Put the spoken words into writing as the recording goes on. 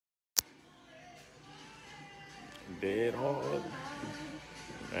dead hard.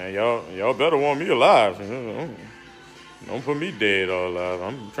 Man, y'all better want me alive. Don't put me dead or alive.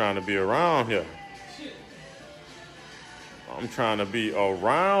 I'm trying to be around here. I'm trying to be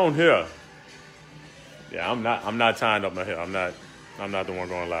around here. Yeah, I'm not tying up my hair. I'm not the one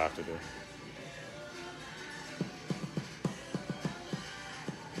going live today.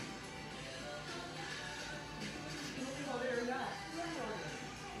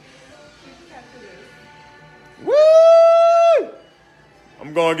 Woo!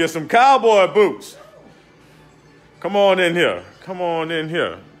 I'm going to get some cowboy boots. Come on in here. Come on in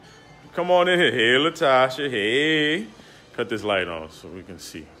here. Come on in here. Hey, Latasha. Hey. Cut this light on so we can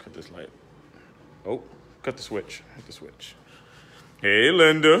see. Cut this light. Oh, cut the switch. Hit the switch. Hey,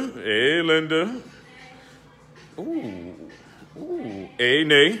 Linda. Hey, Linda. Ooh. Ooh. Hey,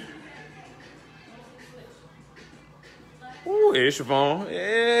 Nay. Ooh, hey, Siobhan.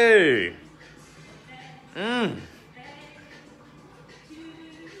 Hey.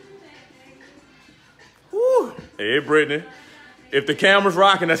 Woo. Hey, Brittany. If the camera's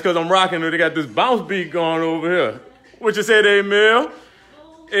rocking, that's because I'm rocking it. They got this bounce beat going over here. What you say there, Mel?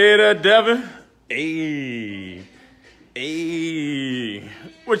 Hey, there, Devin. Hey. Hey.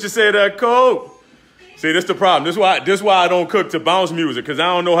 What you say there, Cole? See, this the problem. This why I don't cook to bounce music, because I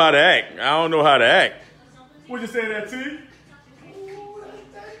don't know how to act. I don't know how to act. What you say there, T?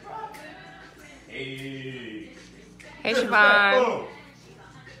 Hey. Hey, Siobhan. Oh,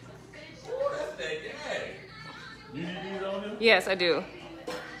 that's that guy. You need these on him? Yes, I do.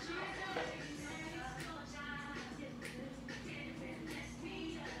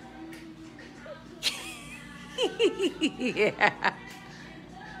 Yeah.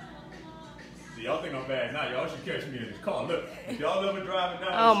 See, y'all think I'm bad now. Y'all should catch me in this car. Look, if y'all ever driving down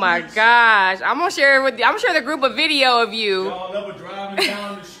Oh the my streets, gosh. I'm gonna share the group a video of you. y'all ever driving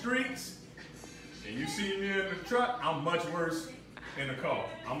down the streets and you see me in the truck, I'm much worse in the car.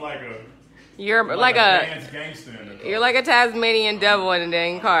 I'm like a You're like a dance gangster in the car. you're like a Tasmanian devil in the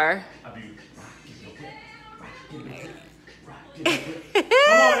dang car. I be come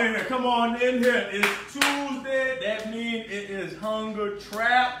on in here, come on in here. It's Tuesday. That means it is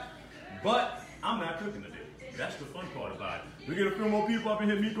HungerTrap. But I'm not cooking today. That's the fun part about it. We get a few more people up in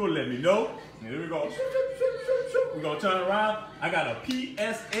here. Miko, let me know. And here we go. We're going to turn around. I got a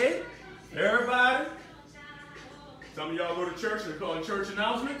PSA. Everybody. Some of y'all go to church. They call it church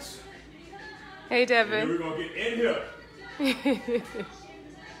announcements. Hey, And then Devin. we're going to get in here.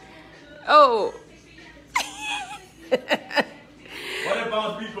 Oh. What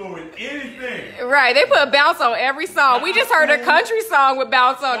about people with anything? Right, they put bounce on every song. We just heard a country song with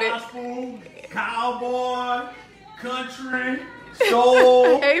bounce on it. Gospel, cowboy, country,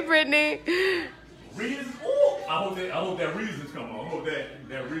 soul. Hey, Brittany. Reasons. Ooh, I hope that reasons come on. I hope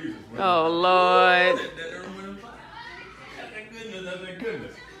that reasons. Oh, Lord. That's that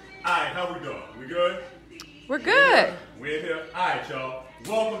goodness. All right, how we doing? We good? We're good. We're here. All right, y'all.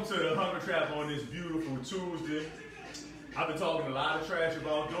 Welcome to the HungerTrap on this beautiful Tuesday. I've been talking a lot of trash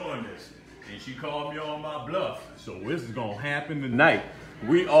about doing this, and she called me on my bluff. So this is gonna happen tonight.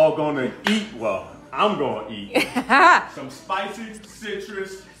 We all gonna eat. Well, I'm gonna eat some spicy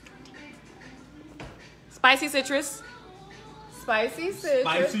citrus. Spicy citrus. Spicy citrus.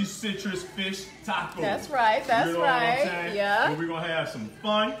 Spicy citrus fish tacos. That's right, that's you know right, What I'm saying? yeah. And we're gonna have some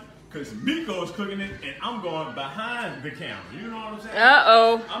fun, because Miko's cooking it, and I'm going behind the camera. You know what I'm saying?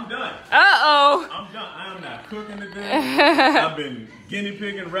 Uh-oh. I'm done. Uh-oh. I'm done. I am not cooking today. I've been guinea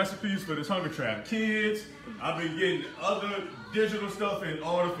pigging recipes for this HungerTrap Kids. I've been getting other digital stuff in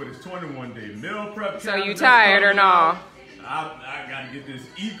order for this 21-day meal prep. So you tired or no? I got to get this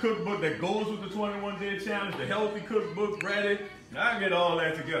e-cookbook that goes with the 21-day challenge, the healthy cookbook ready. Now I get all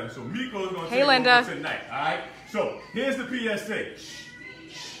that together. So Miko's going to take Linda. over tonight, all right? So here's the PSA.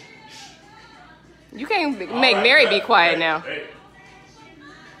 You can't make All right, Mary be quiet hey, now. Hey.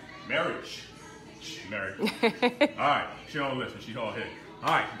 Mary. Mary. All right, she don't listen. She's all head.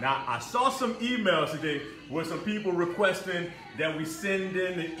 All right, now I saw some emails today with some people requesting that we send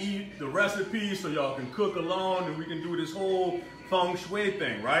in and eat the recipes so y'all can cook along and we can do this whole feng shui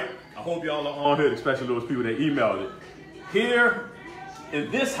thing, right? I hope y'all are on here, especially those people that emailed it. Here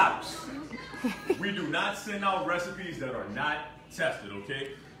in this house, we do not send out recipes that are not tested,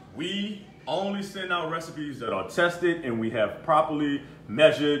 okay? We only send out recipes that are tested and we have properly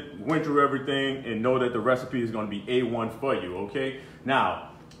measured, went through everything, and know that the recipe is going to be A1 for you, okay? Now,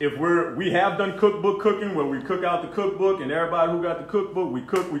 if we have done cookbook cooking where we cook out the cookbook and everybody who got the cookbook, we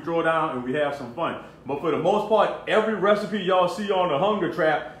cook, we throw down, and we have some fun. But for the most part, every recipe y'all see on the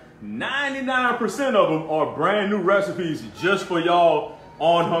HungerTrap, 99% of them are brand new recipes just for y'all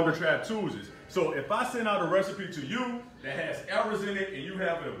on HungerTrap Tuesdays. So if I send out a recipe to you that has errors in it and you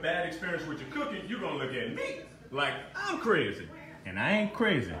have a bad experience with your cooking, you're gonna look at me like I'm crazy. And I ain't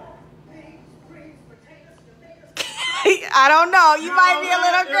crazy. I don't know. You might be a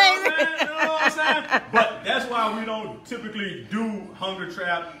little crazy. You know what I'm saying? But that's why we don't typically do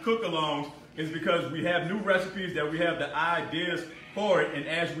HungerTrap cook-alongs, is because we have new recipes that we have the ideas for it, and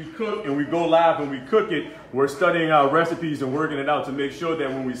as we cook and we go live and we cook it, we're studying our recipes and working it out to make sure that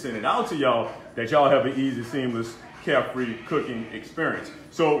when we send it out to y'all, that y'all have an easy, seamless, carefree cooking experience.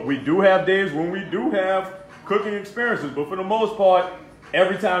 So we do have days when we do have cooking experiences, but for the most part,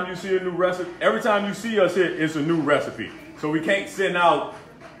 every time you see a new recipe, every time you see us here, it's a new recipe. So we can't send out,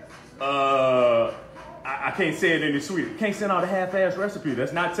 I can't say it any sweeter. Can't send out a half-ass recipe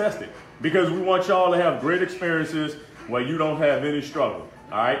that's not tested, because we want y'all to have great experiences where you don't have any struggle,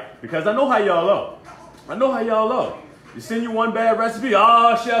 all right? Because I know how y'all are. I know how y'all are. You send you one bad recipe,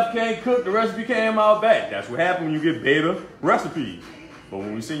 oh, chef can't cook, the recipe came out bad. That's what happens when you get beta recipes. But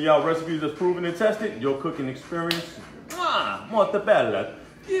when we send y'all recipes that's proven and tested, your cooking experience, molto bella.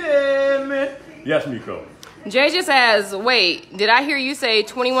 Yeah, man. Yes, Miko. Jay just asks, wait, did I hear you say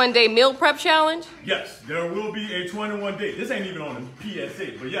 21-day meal prep challenge? Yes, there will be a 21-day. This ain't even on the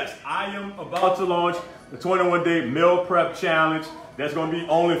PSA, but yes, I am about to launch the 21-day meal prep challenge. That's going to be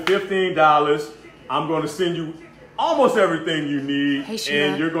only $15. I'm going to send you almost everything you need,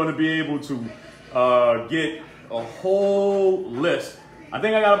 and you're going to be able to get a whole list. I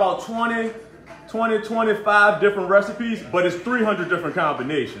think I got about 25 different recipes, but it's 300 different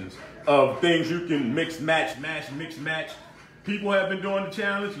combinations of things you can mix, match. People have been doing the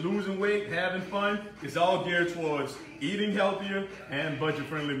challenge, losing weight, having fun. It's all geared towards eating healthier and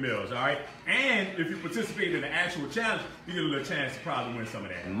budget-friendly meals, all right? And if you participate in the actual challenge, you get a little chance to probably win some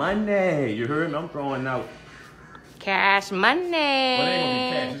of that money. You heard me? I'm throwing out cash money. But it ain't gonna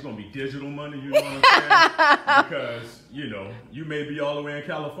be cash, it's gonna be digital money, you know what I'm saying? Because, you know, you may be all the way in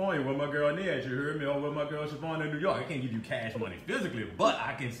California where my girl Nia, you heard me, or where my girl Siobhan in New York. I can't give you cash money physically, but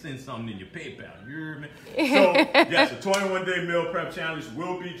I can send something in your PayPal, you heard me? So, yes, the 21-day meal prep challenge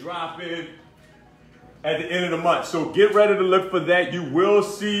will be dropping at the end of the month. So get ready to look for that. You will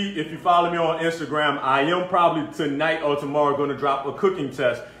see, if you follow me on Instagram, I am probably tonight or tomorrow gonna drop a cooking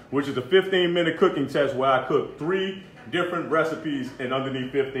test, which is a 15-minute cooking test where I cook 3 different recipes in underneath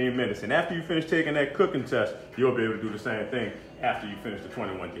 15 minutes. And after you finish taking that cooking test, you'll be able to do the same thing after you finish the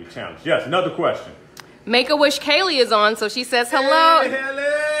 21-day challenge. Yes, another question. Make-A-Wish Kaylee is on, so she says hello.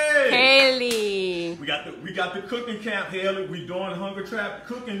 Hey, Haley! Kaylee. We got the cooking camp, Haley. We doing HungerTrap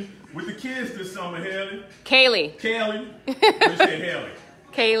cooking with the kids this summer, Haley. Kaylee. You say Haley.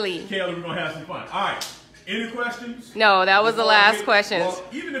 Kaylee. Kaylee, we're gonna have some fun. All right. Any questions? No, that was the last question. Well,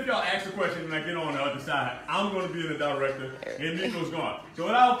 even if y'all ask a question and I get on the other side, I'm going to be the director and Miko's gone. So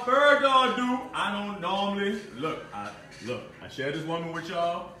without further ado, I don't normally, I share this woman with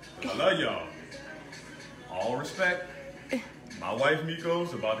y'all. I love y'all. All respect. My wife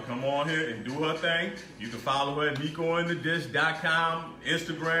Miko's about to come on here and do her thing. You can follow her at Meikoandthedish.com,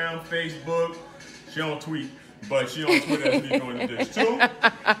 Instagram, Facebook. She don't tweet, but she on Twitter as Meikoandthedish too.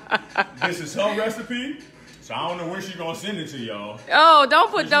 This is her recipe. So I don't know where she's gonna send it to y'all. Oh, don't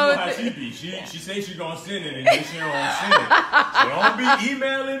put those. How she be. She says she's gonna send it and then she don't send it. So don't be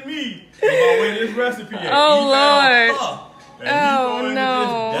emailing me about where this recipe is. Oh, Email Lord. her at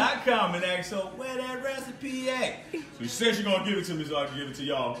Meikoandthedish.com and ask her where that recipe at. So she says she's gonna give it to me so I can give it to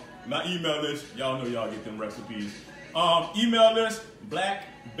y'all. My email list, y'all know y'all get them recipes. Email list,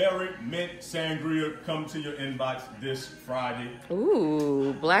 Blackberry Mint Sangria, come to your inbox this Friday.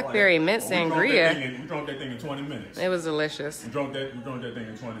 Ooh, Blackberry Mint Sangria. We drank that thing in 20 minutes. It was delicious. We drank that thing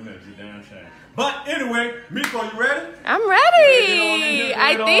in 20 minutes, you damn shame. But anyway, Miko, you ready? I'm ready.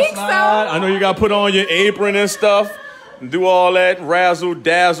 I think so. I know you got to put on your apron and stuff and do all that razzle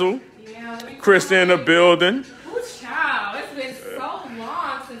dazzle. Yeah, Krista in the building. Ooh, child, it's been so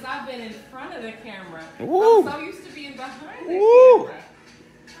long since I've been in front of the camera. Ooh. I'm so used to being behind the camera.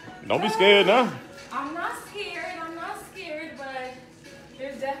 Don't be scared now. I'm not scared, but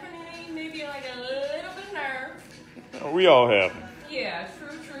there's definitely maybe like a little bit of nerve. We all have them. Yeah,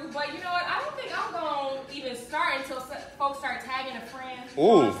 true. But you know what? I don't think I'm going to even start until folks start tagging a friend. You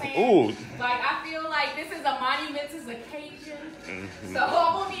know what I'm saying? Like, I feel like this is a monumentous occasion. So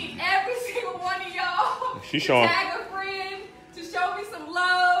I'm going to need every single one of y'all to tag a friend, to show me some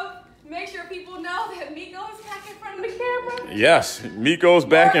love. Make sure people know that Miko is back in front of the camera. Yes, Miko's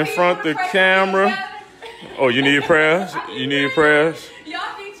back in front of the camera. Oh, you need prayers? You need prayers?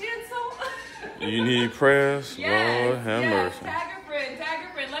 Y'all be gentle. You need prayers? Yes, Lord have mercy. Tag a friend.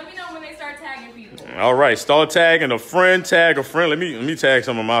 Let me know when they start tagging people. All right, start tagging a friend. Tag a friend. Let me tag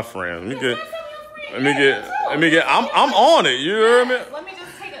some of my friends. Let me get. I'm on it. You hear me? Let me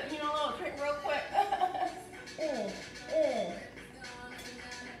just take a little drink real quick.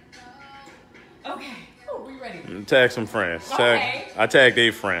 Okay. Oh, we ready? Tag some friends. Okay. I tagged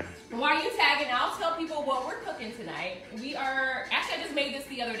a friend. While you tagging, I'll tell people what we're cooking tonight. Actually, I just made this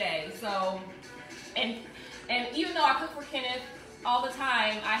the other day. So, and even though I cook for Kenneth all the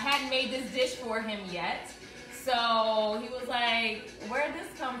time, I hadn't made this dish for him yet. So he was like, where'd this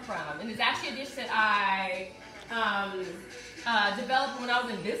come from? And it's actually a dish that I developed when I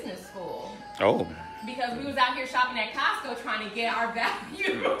was in business school. Oh. Because we was out here shopping at Costco trying to get our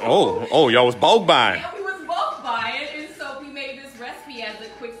value. Oh, y'all was bulk buying. Yeah, we was bulk buying, and so we made this recipe as a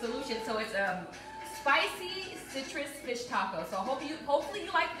quick solution. So it's spicy citrus fish taco. So hopefully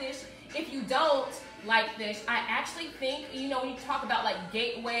you like fish. If you don't like fish, I actually think, when you talk about like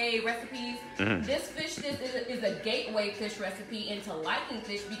gateway recipes, this fish is a gateway fish recipe into liking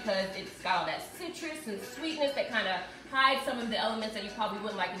fish because it's got all that citrus and sweetness that kind of hides some of the elements that you probably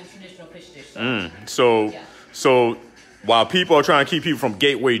wouldn't like in a traditional fish dish. So while people are trying to keep people from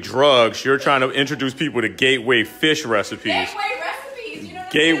gateway drugs, you're trying to introduce people to gateway fish recipes. Gateway recipes, you know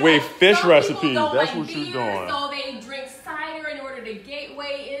what Gateway fish Some recipes. That's That's like what beer, you're doing. So they drink cider in order to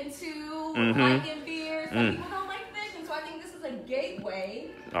gateway into liking beer. Some people don't like fish, and so I think this is a gateway.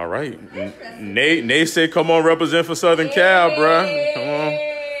 All right. Nate said, come on, represent for Southern Cal, bruh. Come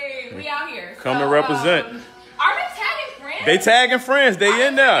on. We out here. Come and represent. Are they tagging friends? They tagging friends. They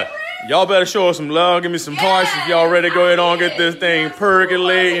in there. Y'all better show us some love. Give me some hearts if y'all ready to go ahead and get this thing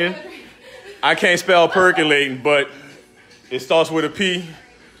percolating. I can't spell percolating, but it starts with a P.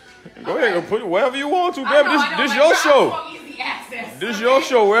 Go ahead and put it wherever you want to, baby. This your show. This is your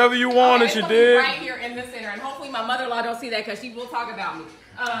show. Wherever you want it, you did. Right here in the center, and hopefully my mother-in-law don't see that because she will talk about me.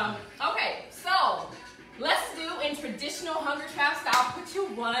 Okay, so let's do in traditional HungerTrap style. Put your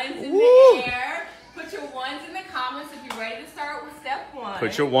ones in the air. Put your ones in the comments if you're ready to start with step one.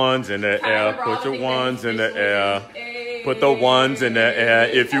 Put your ones in the air. Put your ones in the air. Put the ones in the air.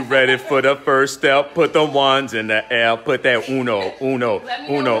 If you're ready for the first step, put the ones in the air. Put that uno. I'll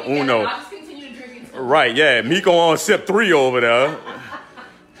just continue to drink until Right, yeah. Meiko on sip 3 over there.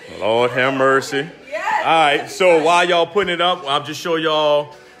 Lord have mercy. Yes. All right, so while y'all putting it up, I'll just show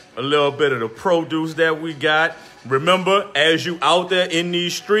y'all a little bit of the produce that we got. Remember, as you out there in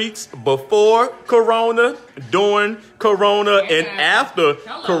these streets, before Corona, during Corona, and after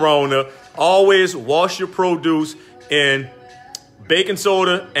Corona, always wash your produce in baking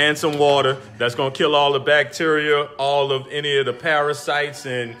soda and some water. That's going to kill all the bacteria, all of any of the parasites,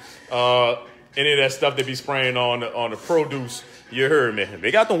 and any of that stuff they be spraying on the produce. You heard me.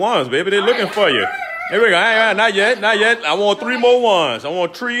 They got the ones, baby. They're looking for you. Here we go. Not yet. I want 3 more ones. I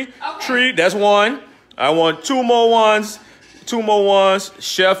want three. That's 1. I want 2 more ones. 2 more ones.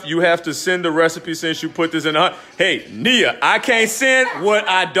 Chef, you have to send the recipe since you put this in the... Hey, Nia, I can't send what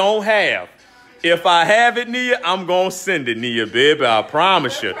I don't have. If I have it, Nia, I'm going to send it, Nia, baby. I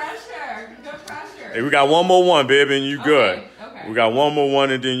promise you. Good pressure. Hey, we got 1 more one, baby, and you good. Okay. We got 1 more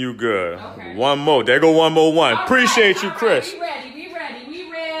one, and then you good. Okay. 1 more. There go 1 more one. Appreciate you, Chris. We ready.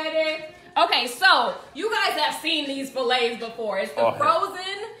 Okay, so you guys have seen these fillets before. It's the frozen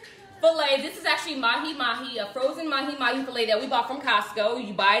fillet. This is actually mahi-mahi, a frozen mahi-mahi fillet that we bought from Costco.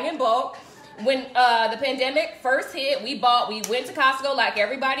 You buy it in bulk. When the pandemic first hit, we went to Costco like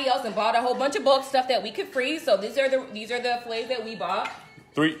everybody else and bought a whole bunch of bulk stuff that we could freeze. So these are the fillets that we bought.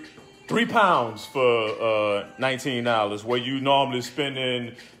 3 pounds for $19, where you normally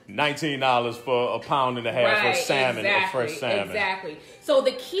spending $19 for a pound and a half of salmon, of fresh salmon. Exactly. So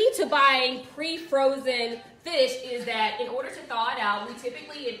the key to buying pre-frozen fish is that in order to thaw it out, we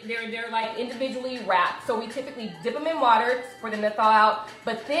typically, they're like individually wrapped. So we typically dip them in water for them to thaw out.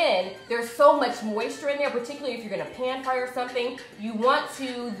 But then there's so much moisture in there, particularly if you're going to pan fry or something, you want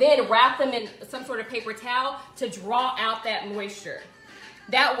to then wrap them in some sort of paper towel to draw out that moisture.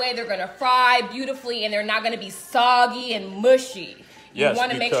 That way they're going to fry beautifully and they're not going to be soggy and mushy. You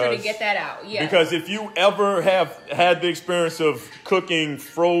want to make sure to get that out. Yeah. Because if you ever have had the experience of cooking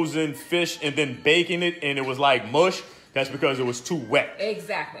frozen fish and then baking it and it was like mush, that's because it was too wet.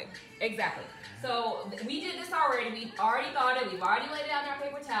 Exactly. So we did this already. We've already thawed it. We've already laid it out in our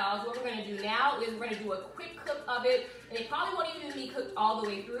paper towels. What we're going to do now is we're going to do a quick cook of it. And it probably won't even be cooked all the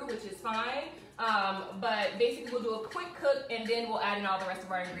way through, which is fine. But basically we'll do a quick cook and then we'll add in all the rest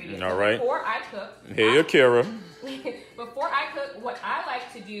of our ingredients. All right. Before I cook. Hey, Akira. Before I cook, what I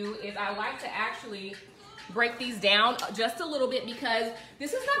like to do is I like to actually break these down just a little bit because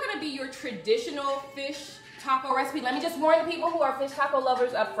this is not going to be your traditional fish taco recipe. Let me just warn the people who are fish taco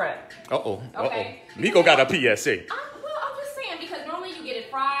lovers up front. Okay. Miko got a PSA. Well, I'm just saying, because normally you get it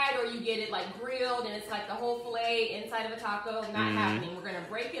fried or you get it like grilled and it's like the whole fillet inside of a taco. Not happening. We're gonna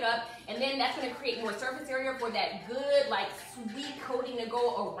break it up, and then that's gonna create more surface area for that good like sweet coating to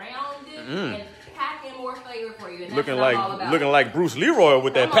go around it and pack in more flavor for you. And that's what I'm all about. Looking like Bruce Leroy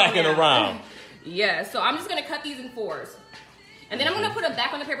with that packing around. Yeah, so I'm just gonna cut these in 4s. And then I'm gonna put them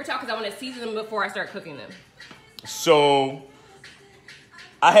back on the paper towel because I wanna season them before I start cooking them. So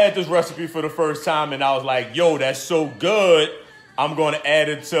I had this recipe for the first time and I was like, yo, that's so good. I'm gonna add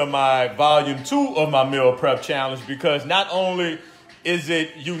it to my volume 2 of my meal prep challenge because not only is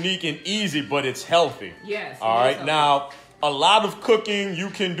it unique and easy, but it's healthy. Yes. All right. Now, a lot of cooking, you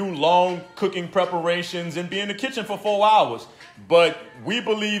can do long cooking preparations and be in the kitchen for 4 hours. But we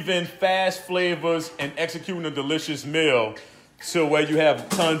believe in fast flavors and executing a delicious meal to where you have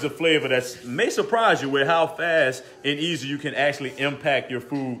tons of flavor that may surprise you with how fast and easy you can actually impact your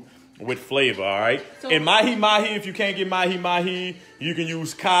food with flavor, all right? So, in mahi-mahi, if you can't get mahi-mahi, you can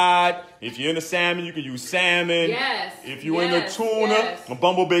use cod. If you're into salmon, you can use salmon. Yes. If you're into tuna, a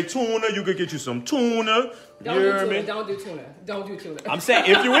bumblebee tuna, you could get you some tuna. Don't do tuna. Don't do tuna. I'm saying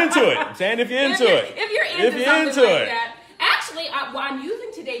if you're into it. I'm saying if you're into it. If you're into something like that. Actually, what I'm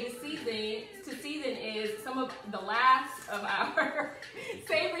using today to season is some of the last of our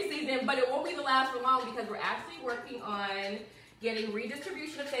savory seasoning, but it won't be the last for long because we're actually working on getting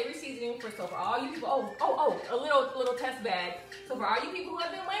redistribution of savory seasoning for all you people. A little test bag. So for all you people who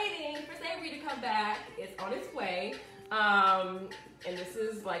have been waiting for savory to come back, it's on its way. And this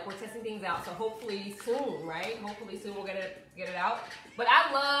is like, we're testing things out, so hopefully soon, right? Hopefully soon we'll get it out. But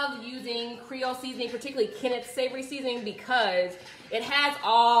I love using Creole seasoning, particularly Kenneth's savory seasoning, because it has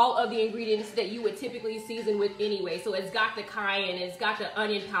all of the ingredients that you would typically season with anyway. So it's got the cayenne, it's got the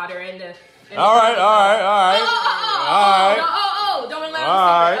onion powder, and the... All right. Don't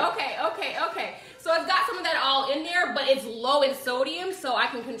allow me to Okay. So it's got some of that all in there, but it's low in sodium, so I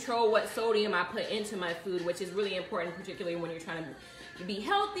can control what sodium I put into my food, which is really important, particularly when you're trying to be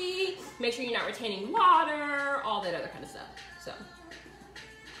healthy, make sure you're not retaining water, all that other kind of stuff. So.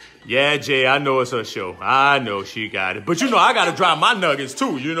 Yeah, Jay, I know it's her show. I know she got it. But you know, I got to drop my nuggets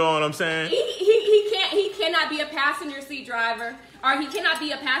too. You know what I'm saying? He cannot be a passenger seat driver. Or he cannot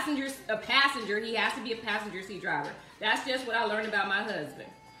be a passenger. He has to be a passenger seat driver. That's just what I learned about my husband.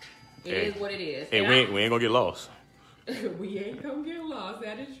 It is what it is. Hey, we ain't gonna get lost. We ain't gonna get lost,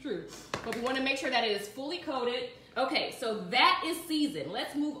 that is true. But we want to make sure that it is fully coated. Okay, so that is seasoned.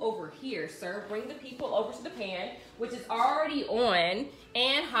 Let's move over here, sir. Bring the people over to the pan, which is already on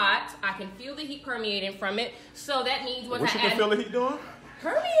and hot. I can feel the heat permeating from it. So that means once what you can feel the heat doing?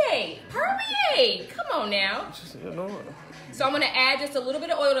 Permeate. Come on now. So I'm gonna add just a little bit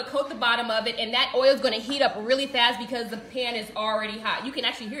of oil to coat the bottom of it, and that oil is gonna heat up really fast because the pan is already hot. You can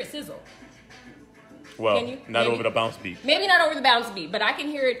actually hear it sizzle. Well, not over the bounce beat. Maybe not over the bounce beat, but I can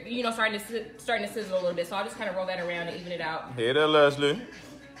hear it, you know, starting to sizzle a little bit. So I'll just kind of roll that around and even it out. Hey there, Leslie. And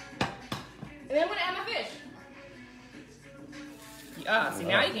then I'm gonna add my fish. See,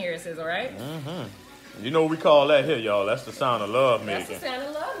 now you can hear it sizzle, right? You know what we call that here, y'all. That's the sound of love making. That's the sound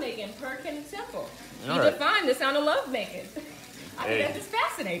of love making, per Kenneth Temple. You define the sound of love making. I think that's just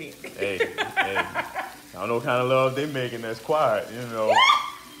fascinating. Hey. I don't know what kind of love they making that's quiet, you know.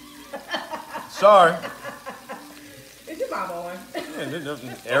 Sorry. Is your mama on?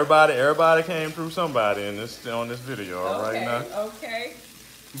 Everybody came through somebody on this video, all right now. Okay.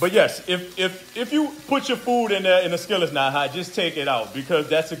 But yes, if you put your food in there and the skillet's not hot, just take it out because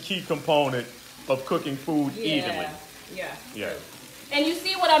that's a key component of cooking food evenly. Yeah. And you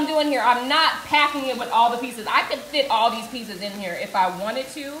see what I'm doing here? I'm not packing it with all the pieces. I could fit all these pieces in here if I wanted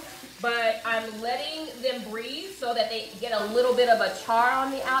to, but I'm letting them breathe so that they get a little bit of a char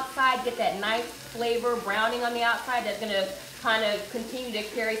on the outside, get that nice flavor browning on the outside that's gonna kind of continue to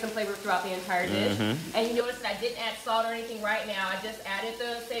carry some flavor throughout the entire dish. And you notice that I didn't add salt or anything right now. I just added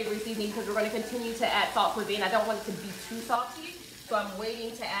the savory seasoning because we're gonna continue to add salt towards the end. I don't want it to be too salty. So I'm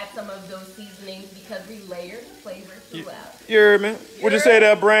waiting to add some of those seasonings because we layered the flavor throughout. You heard me? What'd you say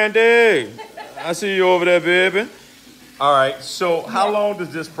there, Brandy? I see you over there, baby. All right, so how long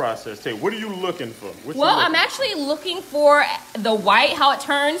does this process take? What are you looking for? I'm actually looking for the white, how it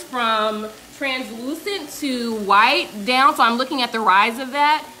turns from translucent to white down. So I'm looking at the rise of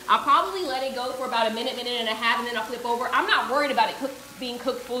that. I'll probably let it go for about a minute and a half, and then I'll flip over. I'm not worried about it being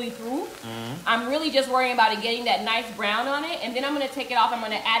cooked fully through. I'm really just worrying about it getting that nice brown on it, and then I'm going to take it off. I'm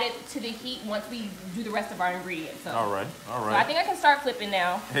going to add it to the heat once we do the rest of our ingredients. So. All right. So I think I can start flipping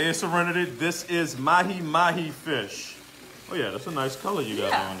now. Hey, Serenity, this is mahi-mahi fish. Oh yeah, that's a nice color you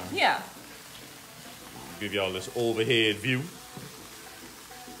got on there. Yeah. Give y'all this overhead view.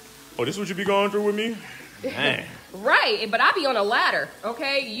 Oh, this is what you be going through with me? Man. Right, but I be on a ladder,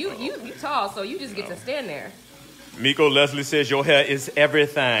 okay? You tall, so you just get to stand there. Miko Leslie says your hair is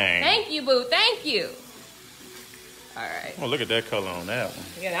everything. Thank you, boo. Thank you. All right. Oh, look at that color on that one.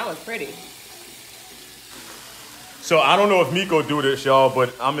 Yeah, that was pretty. So I don't know if Miko do this, y'all,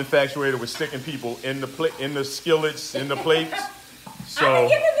 but I'm infatuated with sticking people in the skillets, in the plates. So I've been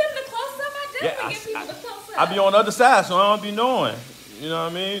giving them the close-up. I definitely give people the close-up. I be on the other side, so I don't be knowing. You know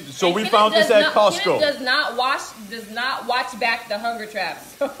what I mean? So and we found this at Costco. Kenneth does not watch back the HungerTrap.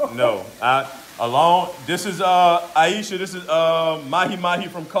 So. No, this is Aisha. This is mahi-mahi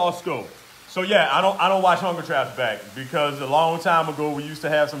from Costco. So yeah, I don't watch HungerTraps back because a long time ago we used to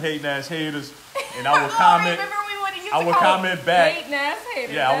have some hating ass haters, and I would comment. I would comment back. Hating ass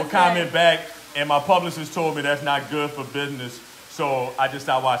haters. Yeah, I would comment back, and my publicist told me that's not good for business. So I just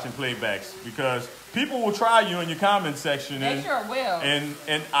stopped watching playbacks because people will try you in your comment section. They sure will.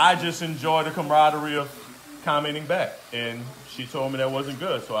 And I just enjoy the camaraderie of commenting back. And she told me that wasn't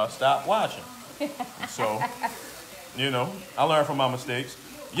good, so I stopped watching. So, I learned from my mistakes.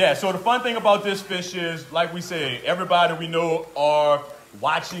 Yeah, so the fun thing about this fish is, like we say, everybody we know are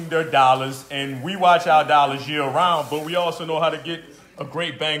watching their dollars, and we watch our dollars year round, but we also know how to get a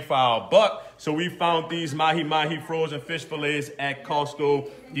great bang for our buck. So we found these mahi-mahi frozen fish fillets at Costco.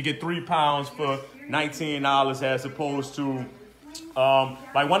 You get 3 pounds for $19 as opposed to,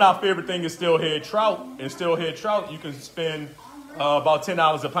 like one of our favorite things is steelhead trout. And steelhead trout, you can spend about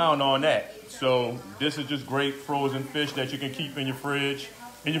 $10 a pound on that. So this is just great frozen fish that you can keep in your fridge,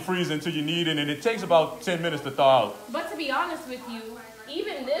 in your freezer until you need it. And it takes about 10 minutes to thaw out. But to be honest with you,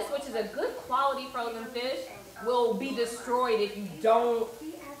 even this, which is a good quality frozen fish, will be destroyed if you don't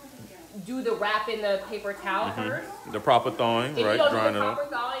do the wrap in the paper towel first. The proper thawing, if right? If you don't drying do the proper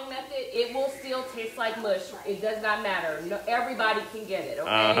thawing method, it will still taste like mush. It does not matter. No, everybody can get it,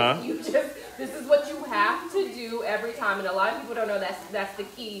 okay? This is what you have to do every time. And a lot of people don't know that's the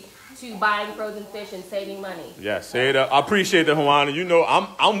key to buying frozen fish and saving money. Yeah, say that. I appreciate that, Juana.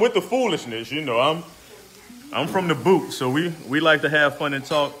 I'm with the foolishness. I'm from the boot, so we like to have fun and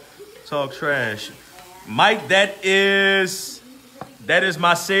talk trash. Mike, that is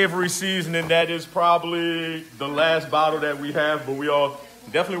my savory seasoning. That is probably the last bottle that we have, but we are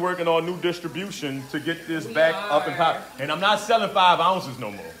definitely working on new distribution to get this back up and pop. And I'm not selling 5 ounces no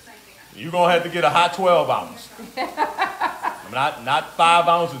more. You're going to have to get a hot 12 ounce. I'm not 5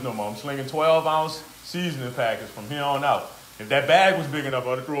 ounces no more. I'm slinging 12 ounce seasoning packets from here on out. If that bag was big enough,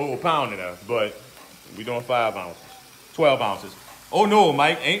 I'd throw a whole pound in there, but we doing 5 ounces, 12 ounces. Oh no,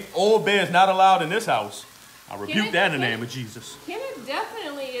 Mike, Old Bay is not allowed in this house. I rebuke that in the name of Jesus. Kenneth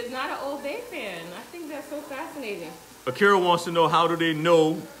definitely is not an Old Bay fan. I think that's so fascinating. Akira wants to know, how do they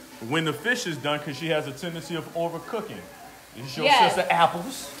know when the fish is done? Because she has a tendency of overcooking. Is your sister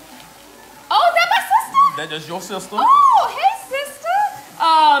Apples? Oh, is that my sister? That's your sister? Oh, hey,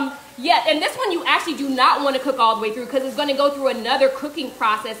 sister. Yeah, and this one you actually do not want to cook all the way through because it's going to go through another cooking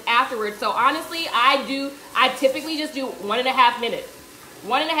process afterwards. So honestly, I typically just do 1.5 minutes.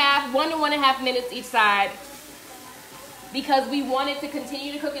 1 to 1.5 minutes each side, because we want it to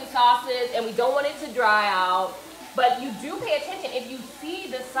continue to cook in sauces and we don't want it to dry out. But you do pay attention. If you see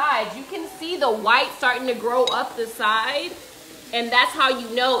the sides, you can see the white starting to grow up the side, and that's how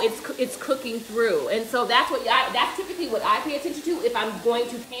you know it's cooking through. And so that's typically what I pay attention to if I'm going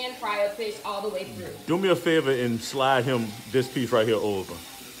to pan fry a fish all the way through. Do me a favor and slide him this piece right here over.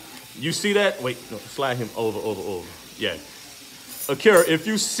 You see that? Wait, no, slide him over. Yeah. Akira, if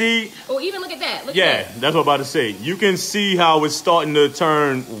you see... Oh, even look at that. Look at that. That's what I'm about to say. You can see how it's starting to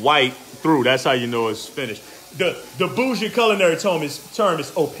turn white through. That's how you know it's finished. The bougie culinary term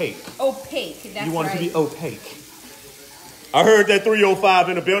is opaque. Opaque, that's right. You want it to be opaque. I heard that 305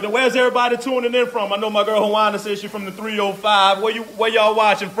 in the building. Where's everybody tuning in from? I know my girl Juana says she's from the 305. Where y'all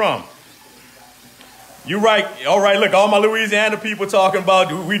watching from? You right. All right, look, all my Louisiana people talking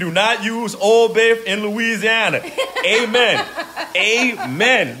about we do not use Old Bay in Louisiana. Amen.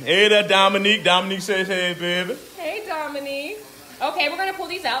 Amen. Hey there, Dominique. Dominique says, hey, baby. Hey, Dominique. Okay, we're going to pull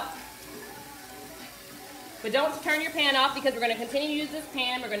these out. But don't turn your pan off because we're going to continue to use this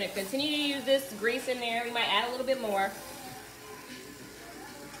pan. We're going to continue to use this grease in there. We might add a little bit more.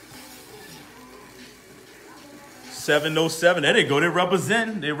 707. There they go. They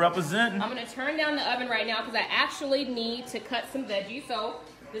represent. I'm going to turn down the oven right now because I actually need to cut some veggies. So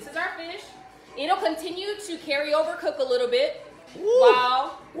this is our fish. It'll continue to carry over, cook a little bit.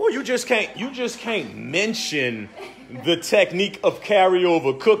 Wow. Well, you just can't mention the technique of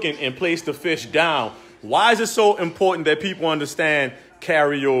carryover cooking and place the fish down. Why is it so important that people understand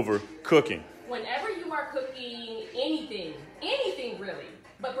carryover cooking? Whenever you are cooking anything really,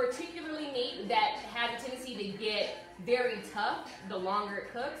 but particularly meat that has a tendency to get very tough the longer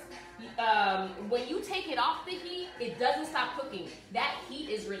it cooks. When you take it off the heat, it doesn't stop cooking. That heat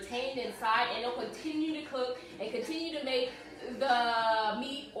is retained inside, and it'll continue to cook and continue to make the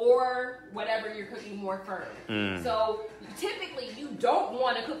meat or whatever you're cooking more firm. So typically you don't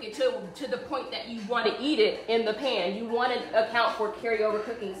want to cook it to the point that you want to eat it in the pan. You want to account for carryover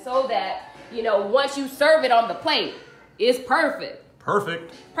cooking so that, you know, once you serve it on the plate, it's perfect.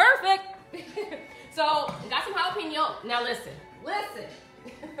 Perfect. So got some jalapeno. Now listen.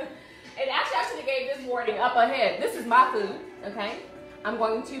 And actually I should have gave this warning up ahead. This is my food, okay? I'm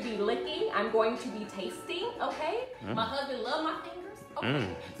going to be licking. I'm going to be tasting, okay? My husband loves my fingers,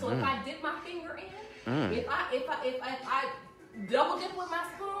 okay? So if I dip my finger in, if I double dip with my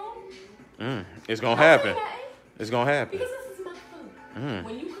spoon, it's gonna happen. It's gonna happen. Because this is my food.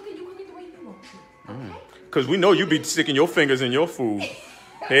 When you cook it the way you want to, okay? Because we know you be sticking your fingers in your food.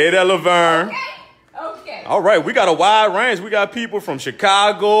 Hey there, Laverne. Okay. All right, we got a wide range. We got people from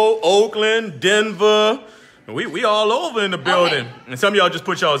Chicago, Oakland, Denver. We all over in the building. Okay. And some of y'all just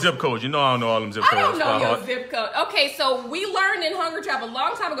put y'all zip codes. You know I don't know all them zip codes. I don't know your zip code. Okay, so we learned in HungerTrap a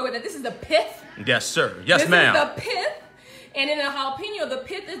long time ago that this is the pith. Yes, sir. Yes, ma'am. This is the pith. And in a jalapeno, the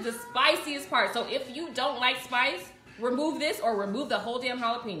pith is the spiciest part. So if you don't like spice, remove this or remove the whole damn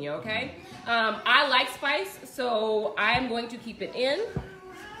jalapeno, okay? I like spice, so I'm going to keep it in.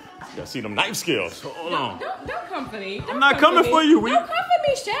 Y'all see them knife skills. Hold on. Don't come for me. I'm not coming for you. Don't come for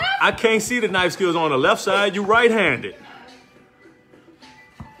me, chef. I can't see the knife skills on the left side. You right-handed.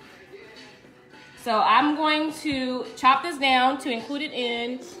 So I'm going to chop this down to include it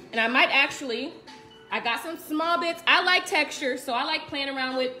in. And I might actually, I got some small bits. I like texture, so I like playing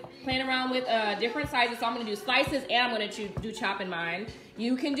around with different sizes. So I'm going to do slices and I'm going to do chopping mine.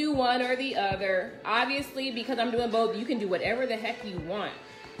 You can do one or the other. Obviously, because I'm doing both, you can do whatever the heck you want.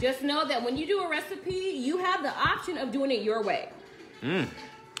 Just know that when you do a recipe, you have the option of doing it your way.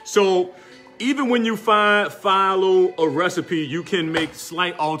 So even when you follow a recipe, you can make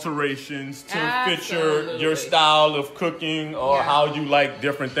slight alterations to fit your style of cooking or how you like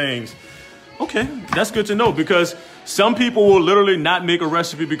different things. Okay, that's good to know, because some people will literally not make a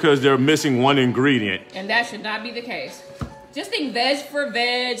recipe because they're missing one ingredient. And that should not be the case. Just think veg for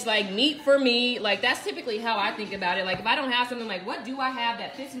veg, like meat for meat. Like that's typically how I think about it. Like if I don't have something, like what do I have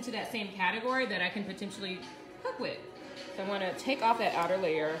that fits into that same category that I can potentially cook with? So I want to take off that outer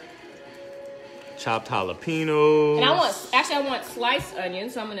layer. Chopped jalapenos. And I want sliced onion,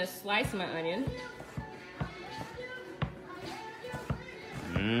 so I'm going to slice my onion.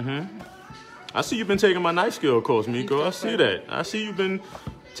 I see you've been taking my knife skill course, Meiko. I see that. I see you've been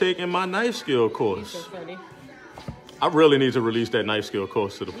taking my knife skill course. He's so funny. I really need to release that knife skill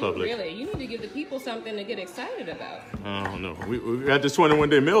course to the public. Really? You need to give the people something to get excited about. I don't know. We got this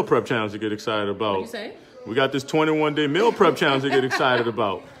 21-day meal prep challenge to get excited about. What did you say? We got this 21-day meal prep challenge to get excited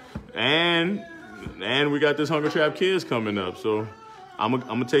about. And we got this HungerTrap Kids coming up. So I'm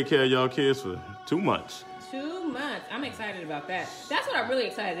gonna take care of y'all kids for 2 months. 2 months. I'm excited about that. That's what I'm really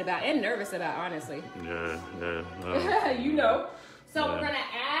excited about and nervous about, honestly. Yeah. You know. So we're going to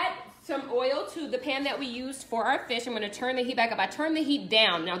add some oil to the pan that we used for our fish. I'm going to turn the heat back up. I turned the heat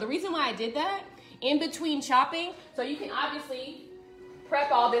down. Now, the reason why I did that, in between chopping, so you can obviously prep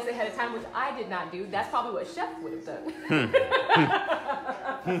all this ahead of time, which I did not do. That's probably what Chef would have done.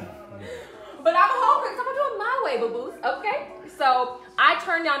 But I'm a home cook, so I'm going to do it my way, boo-boos, okay? So I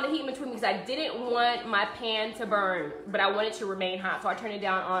turned down the heat in between because I didn't want my pan to burn, but I wanted to remain hot. So I turned it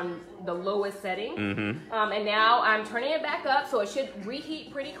down on the lowest setting. And now I'm turning it back up, so it should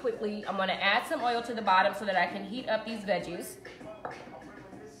reheat pretty quickly. I'm going to add some oil to the bottom so that I can heat up these veggies.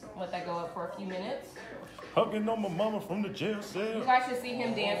 Let that go up for a few minutes. Hugging on my mama from the jail cell. You guys should see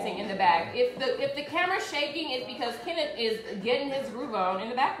him dancing in the back. If the camera's shaking, it's because Kenneth is getting his groove on in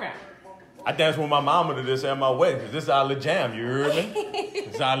the background. I danced with my mama to this at my wedding. This is our little jam, you heard me?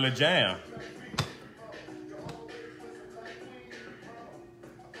 This is our little jam.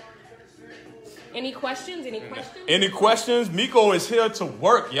 Any questions? Any questions? Meiko is here to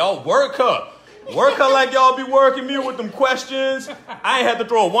work, y'all. Work her. Work her like y'all be working me with them questions. I ain't had to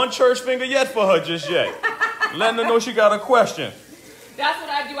throw one church finger yet for her just yet. Letting her know she got a question. That's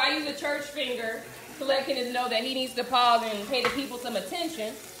what I do. I use a church finger to let Kenneth know that he needs to pause and pay the people some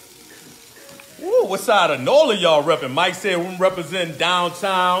attention. Ooh, what side of NOLA y'all repping? Mike said we're representing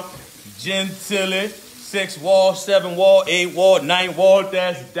downtown, Gentilly, 6 wall, 7 wall, 8 wall, 9 wall.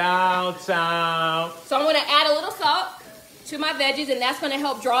 That's downtown. So I'm going to add a little salt to my veggies, and that's going to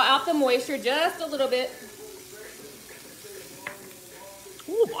help draw out the moisture just a little bit.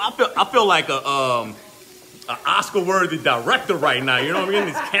 Ooh, I feel like a an Oscar-worthy director right now. You know what I mean?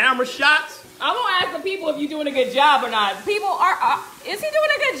 These camera shots. I'm gonna ask the people if you're doing a good job or not. People is he doing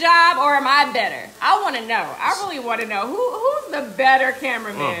a good job or am I better? I want to know. I really want to know who's the better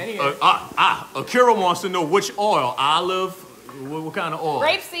cameraman here. Akira wants to know which oil. Olive. What kind of oil?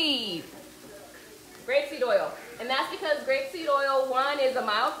 Grapeseed oil, and that's because grapeseed oil, one, is a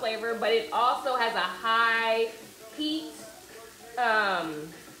mild flavor, but it also has a high heat.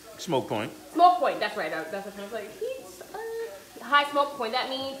 Smoke point. Smoke point. That's right. That's what I'm trying to say. Heat. High smoke point. That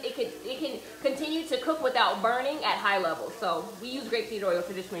means it can continue to cook without burning at high levels. So we use grapeseed oil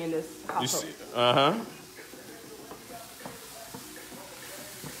traditionally in this household.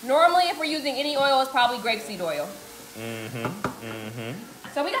 Normally, if we're using any oil, it's probably grapeseed oil.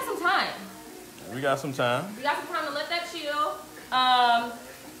 So we got some time. We got some time. We got some time to let that chill.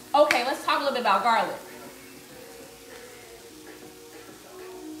 Okay, let's talk a little bit about garlic.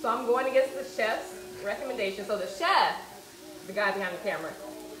 So I'm going against the chef's recommendation. So the chef, the guy behind the camera,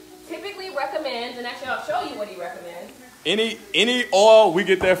 typically recommends, and actually I'll show you what he recommends. Any oil we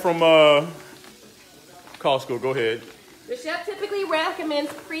get that from Costco. Go ahead. The chef typically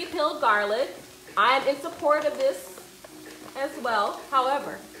recommends pre-peeled garlic. I am in support of this as well.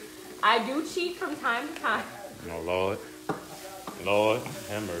 However, I do cheat from time to time. Oh, Lord,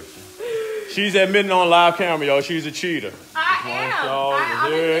 have mercy. She's admitting on live camera, y'all. She's a cheater. I am. I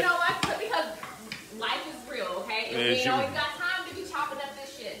mean, you know what? Because life is real, okay? And we always got time to be chopping up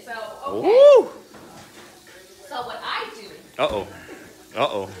this shit. So, okay. Woo! So what I do. I will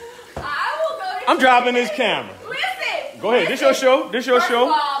go to I'm dropping this camera. Listen. Go ahead. This your show. This your show.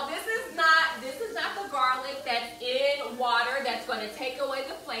 First of all, this is not the garlic that's in water that's going to take away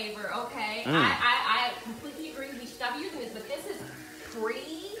the flavor, okay? I completely agree. We should stop using this, but this is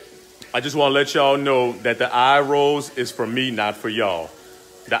free. I just want to let y'all know that the eye rolls is for me, not for y'all.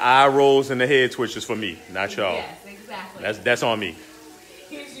 The eye rolls and the head twitches for me, not y'all. Yes, exactly. That's on me.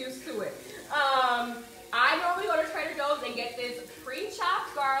 He's used to it. I normally go to Trader Joe's and get this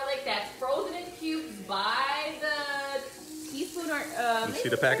pre-chopped garlic that's frozen in cubes by the teaspoon or you see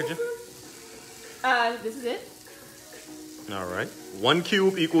the packaging? This is it. All right. 1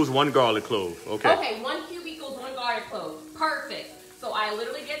 cube equals 1 garlic clove. Okay. Okay, 1 cube equals 1 garlic clove. Perfect. So I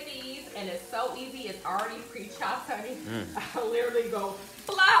literally get these, and it's so easy. It's already pre-chopped, honey. I literally go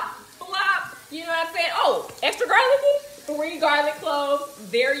flop, flop. You know what I'm saying? Oh, extra garlic? 3 garlic cloves.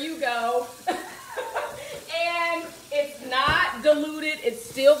 There you go. And it's not diluted. It's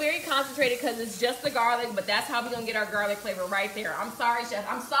still very concentrated because it's just the garlic, but that's how we're going to get our garlic flavor right there. I'm sorry, chef.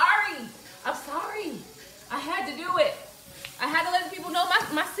 I'm sorry. I had to do it. I had to let the people know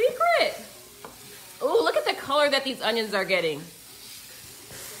my secret. Ooh, look at the color that these onions are getting.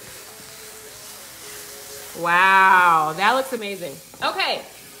 Wow, that looks amazing. Okay.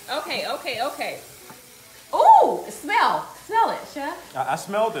 Ooh, smell it, chef. I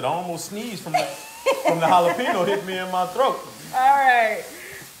smelled it. I almost sneezed from the jalapeno hit me in my throat. All right.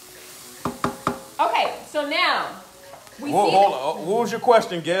 Okay, so now hold on. What was your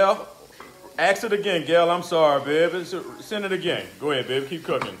question, Gail? Ask it again, Gail. I'm sorry, babe. Send it again. Go ahead, babe. Keep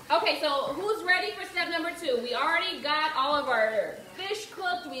cooking. Okay, so who's ready for step number 2? We already got all of our fish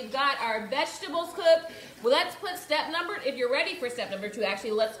cooked. We've got our vegetables cooked. Well, let's put if you're ready for step number 2,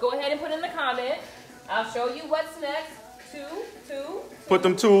 actually, let's go ahead and put in the comment. I'll show you what's next. Two. Put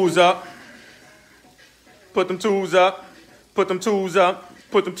them tools up. Put them tools up. Put them tools up.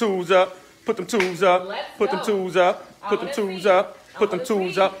 Put them tools up. Put them tools up. Put them tools up. Put them tools up. Put them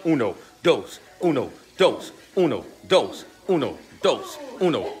tools up. Uno, dos, uno, dos, uno, dos, uno, dos,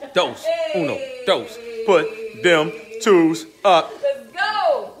 uno, dos, uno, dos. Put them tools up. Let's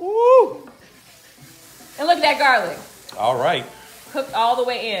go. Woo! And look at that garlic. All right. Cooked all the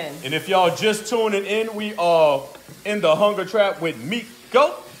way in. And if y'all just tuning in, we are in the Hunger Trap with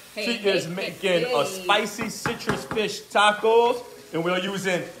Meiko. She is making a spicy citrus fish tacos. And we're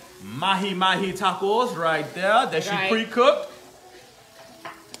using mahi-mahi tacos right there that she pre-cooked.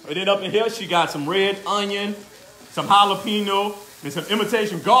 And then up in here, she got some red onion, some jalapeno, and some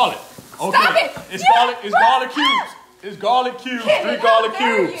imitation garlic. Okay. Stop it! It's garlic cubes. It's garlic cubes. 3 garlic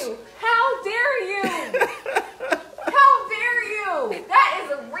cubes. How dare you? How dare you? That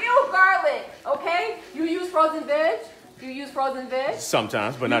is a real garlic, okay? You use frozen veg?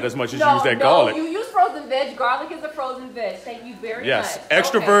 Sometimes, but not as much as you use that garlic. You use frozen veg. Garlic is a frozen veg. Thank you very much. Yes,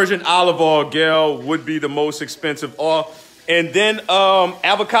 extra virgin olive oil, Gail, would be the most expensive oil. And then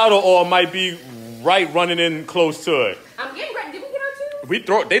avocado oil might be running in close to it. I'm getting ready. Did we get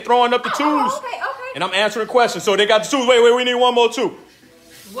our 2? They throwing up the 2s. Okay. And I'm answering questions. So they got the 2s. Wait, we need one more 2.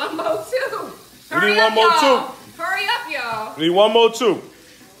 One more 2. We need one more 2. Hurry up, y'all. We need one more 2.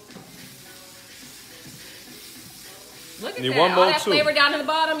 Look at that. All that flavor down in the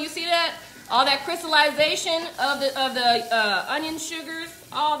bottom. You see that? All that crystallization of the onion sugars,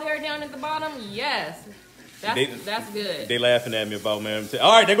 all there down at the bottom. Yes. That's good. They laughing at me about, man.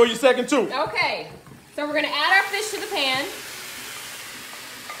 All right, there go your second two. Okay. So we're going to add our fish to the pan.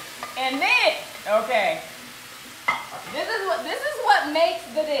 And then, okay. This is what makes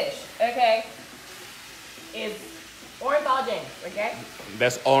the dish, okay? Is Orenthal James, okay?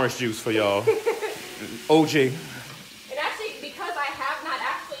 That's orange juice for y'all. OG. And actually, because I have not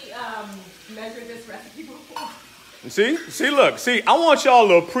actually measured this recipe before. See, I want y'all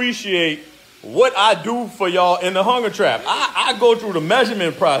to appreciate what I do for y'all in the Hunger Trap. I go through the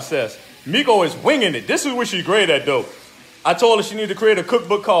measurement process. Meiko is winging it. This is what she's great at, though. I told her she needs to create a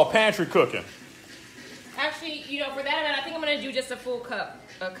cookbook called Pantry Cooking. Actually, for that amount, I think I'm going to do just a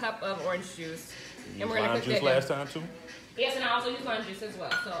cup of orange juice. And we're going to cook juice last time, too? Yes, and I also use lime juice as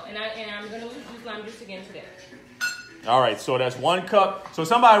well. So, and I'm going to use lime juice again today. All right, so that's 1 cup. So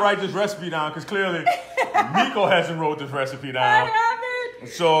somebody write this recipe down, because clearly Meiko hasn't wrote this recipe down. I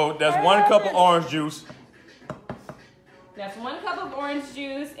haven't. So that's 1 cup of orange juice. That's 1 cup of orange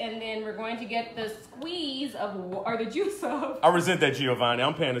juice, and then we're going to get the squeeze or the juice of. I resent that, Giovanni.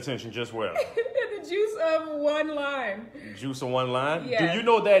 I'm paying attention just well. The juice of 1 lime. Juice of 1 lime? Yes. Do you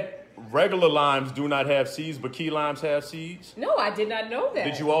know that regular limes do not have seeds, but key limes have seeds? No, I did not know that.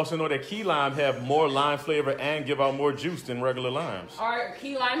 Did you also know that key lime have more lime flavor and give out more juice than regular limes? Are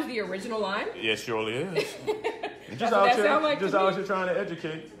key limes the original lime? Yes, surely is. Just out here trying to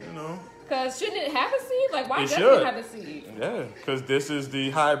educate, Because shouldn't it have a seed? Like, why doesn't it have a seed? Yeah, because this is the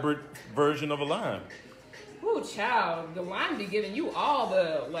hybrid version of a lime. Ooh, child. The lime be giving you all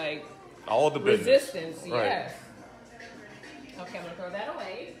the business. Resistance, right. Yes. Okay, I'm going to throw that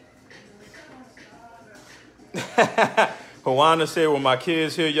away. Juana said, when my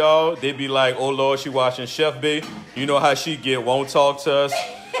kids hear y'all, they be like, oh, Lord, she watching Chef B. You know how she get, won't talk to us.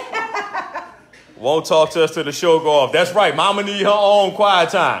 Won't talk to us till the show go off. That's right. Mama need her own quiet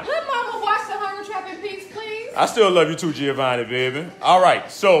time. Let Mama watch the Hunger Trap in peace, please. I still love you too, Giovanni, baby. All right.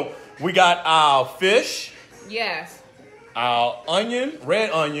 So we got our fish. Yes. Our onion, red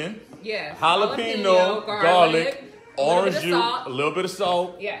onion. Yes. Jalapeno, garlic, orange juice, a little bit of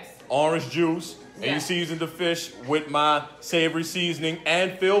salt. Yes. Orange juice. And you season the fish with my savory seasoning.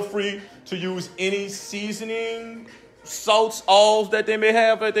 And feel free to use any seasoning, salts, alls that they may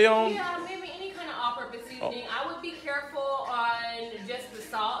have at their own. Yeah, maybe any kind of all-purpose seasoning. I would be careful on just the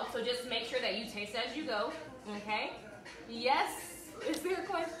salt. So just make sure that you taste as you go. Okay? Yes. Is there a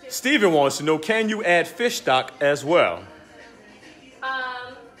question? Steven wants to know, can you add fish stock as well?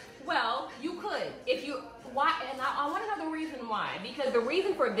 Well, you could. If you... Why? And I want to know the reason why. Because the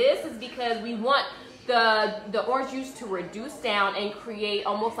reason for this is because we want the orange juice to reduce down and create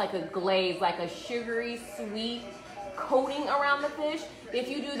almost like a glaze, like a sugary, sweet coating around the fish. If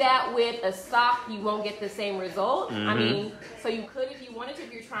you do that with a stock, you won't get the same result. I mean, so you could if you wanted to,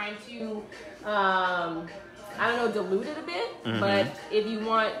 if you're trying to, dilute it a bit. But if you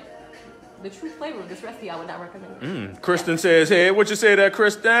want the true flavor of this recipe, I would not recommend it. Kristen says, hey, what you say there,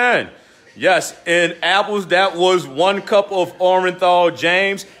 Kristen? Yes, in apples, that was 1 cup of Orenthal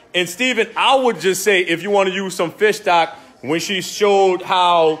James. And Steven, I would just say, if you want to use some fish stock, when she showed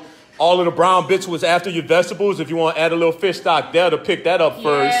how all of the brown bits was after your vegetables, if you want to add a little fish stock there to pick that up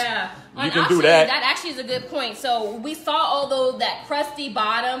first, you can do that. That actually is a good point. So we saw, although that crusty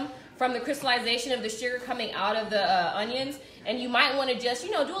bottom from the crystallization of the sugar coming out of the onions, and you might want to just,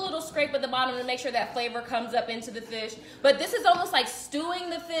 do a little scrape at the bottom to make sure that flavor comes up into the fish. But this is almost like stewing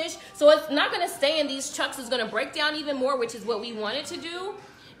the fish, so it's not going to stay in these chunks. It's going to break down even more, which is what we want it to do.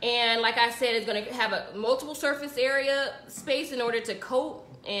 And like I said, it's going to have a multiple surface area space in order to coat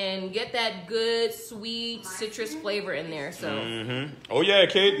and get that good, sweet citrus flavor in there. So. Oh yeah,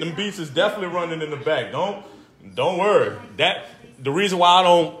 Kate, them beets is definitely running in the back. Don't worry. The reason why I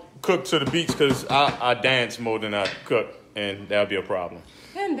don't cook to the beets because I dance more than I cook. And that'd be a problem.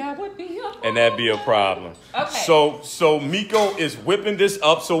 And that would be a problem. And that'd be a problem. Okay. So Meiko is whipping this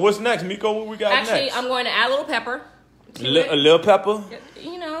up. So what's next, Meiko? What we got next? Actually, I'm going to add a little pepper. A little pepper?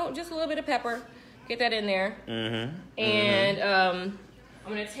 Just a little bit of pepper. Get that in there. And I'm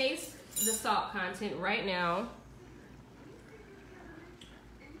going to taste the salt content right now.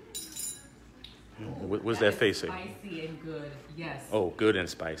 What's that face say? Spicy and good, yes. Oh, good and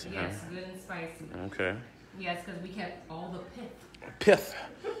spicy. Yes, good and spicy. Okay. Yes, because we kept all the pith. Pith.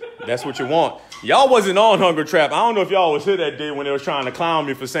 That's what you want. Y'all wasn't on Hunger Trap. I don't know if y'all was here that day when they was trying to clown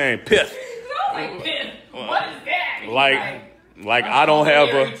me for saying pith. No, like pith. What is that? Like I don't have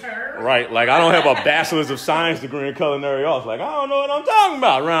I don't have a bachelor's of science degree in culinary arts. Like I don't know what I'm talking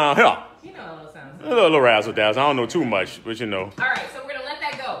about around here. You know what it sounds A little razzle dazzle. I don't know too much, but you know. All right, so we're gonna let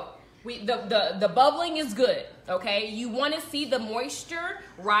that go. The bubbling is good, okay? You want to see the moisture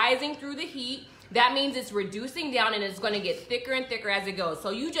rising through the heat. That means it's reducing down and it's going to get thicker and thicker as it goes. So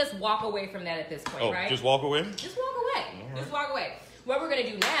you just walk away from that at this point, right? Just walk away? Just walk away. Right. Just walk away. What we're going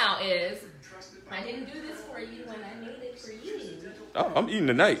to do now is, I didn't do this for you when I made it for you. Oh, I'm eating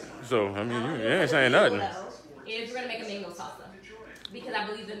tonight. So, I mean, you ain't saying nothing. Is we're going to make a mango salsa. Because I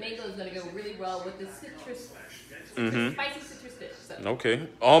believe the mango is going to go really well with the citrus, spicy citrus dish. So. Okay.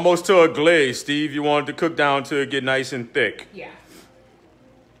 Almost to a glaze, Steve. You wanted to cook down to get nice and thick. Yeah.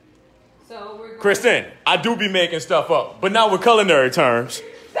 So we're going Kristen, I do be making stuff up, but not with culinary terms.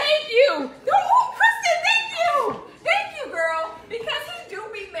 Thank you. Oh, Kristen, thank you. Thank you, girl. Because he do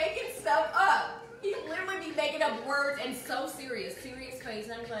be making stuff up. He literally be making up words and so serious face.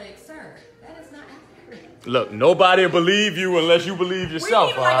 And I'm like, sir, that is not accurate. Look, nobody will believe you unless you believe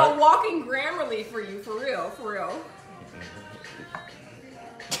yourself. We need like a walking Grammarly for you, for real, for real.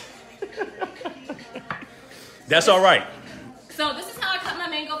 That's all right. So this is how I cut my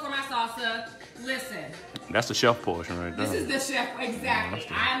mango for my salsa. Listen. That's the chef portion right there. This is the chef, exactly.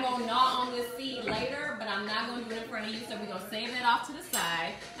 I'm going to gnaw on this seed later, but I'm not going to do it in front of you, so we're going to save that off to the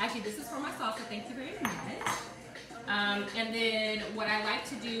side. Actually, this is for my salsa. Thank you very much. And then what I like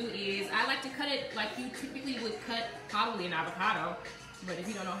to do is I like to cut it like you typically would cut probably an avocado. But if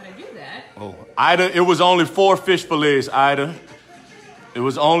you don't know how to do that. Oh, Ida, it was only 4 fish fillets, Ida. It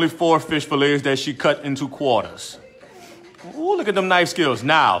was only 4 fish fillets that she cut into quarters. Ooh, look at them knife skills.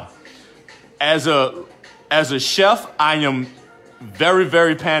 Now, as a chef, I am very,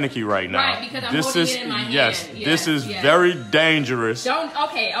 very panicky right now. Right, because I'm holding it in my hand. Yes, this is very dangerous.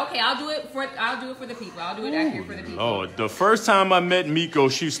 Okay, I'll do it for the people. I'll do it out here for the people. Oh, the first time I met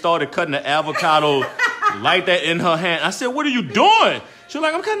Meiko, she started cutting the avocado like that in her hand. I said, "What are you doing?" She's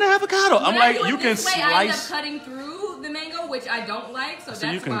like, "I'm cutting the avocado." I'm like, "You can slice." I end up cutting through the mango, which I don't like, so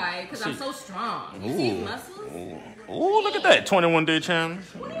that's why, because I'm so strong. You see muscles? Oh, look at that 21-day challenge.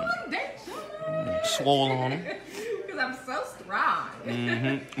 21-day challenge. Swole on them. Because I'm so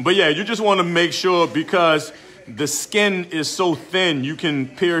strong. But yeah, you just want to make sure because the skin is so thin, you can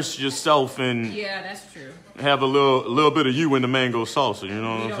pierce yourself and yeah, that's true. Have a little bit of you in the mango salsa. You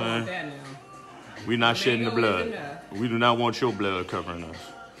know what I'm saying? We don't want that now. We're not shedding the blood. We do not want your blood covering us.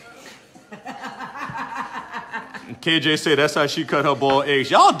 KJ said that's how she cut her boiled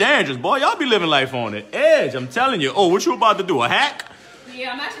eggs. Y'all dangerous, boy. Y'all be living life on the edge. I'm telling you. Oh, what you about to do? A hack?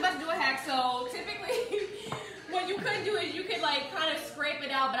 Yeah, I'm actually about to do a hack. So typically, what you could do is you could like kind of scrape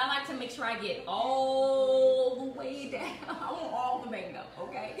it out, but I like to make sure I get all the way down. I want all the mango,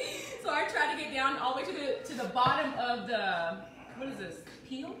 okay? So I try to get down all the way to the bottom of the, what is this?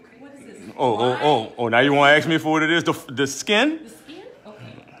 Peel? What is this? Oh! Now you want to ask me for what it is? The skin? The skin?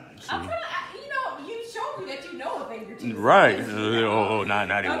 Okay. I'm trying to. You showed me that you know a thing or two. Right. Not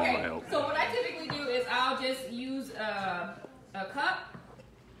even okay. want help. So what I typically do is I'll just use a cup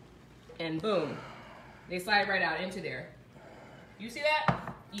and boom, they slide right out into there. You see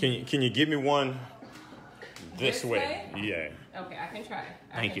that? Can you give me one this way? Yeah. Okay, I can try.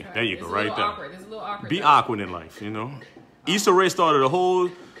 Thank you. There you go, right there. This is a little awkward. Be awkward in life, you know. Issa Rae started a whole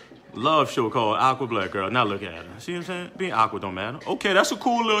love show called Aqua Black Girl. Now look at her. See what I'm saying? Being awkward don't matter. Okay, that's a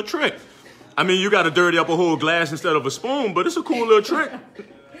cool little trick. I mean, you got to dirty up a whole glass instead of a spoon, but it's a cool little trick.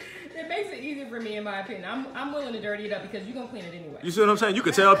 It makes it easier for me, in my opinion. I'm willing to dirty it up because you're going to clean it anyway. You see what I'm saying? You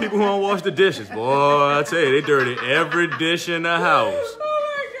can tell people who don't wash the dishes. Boy, I tell you, they dirty every dish in the house. Oh,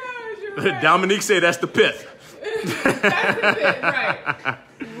 my gosh, you're right. Dominique said that's the pith. That's the pith, right.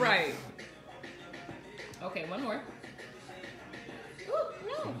 Right. Okay, one more.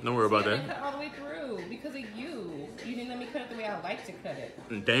 No. Don't worry about that. Cut all the way through because of you. You didn't let me cut it the way I like to cut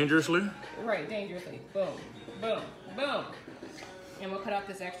it. Dangerously? Right, dangerously. Boom, boom, boom. And we'll cut out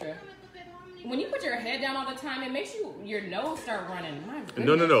this extra. When you put your head down all the time, it makes your nose start running. My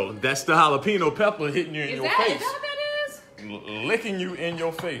goodness. No. That's the jalapeno pepper hitting you in your face. Is that what that is? Licking you in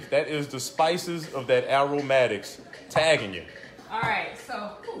your face. That is the spices of that aromatics tagging you. All right,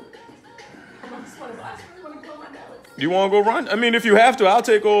 so. You want to go run? I mean, if you have to, I'll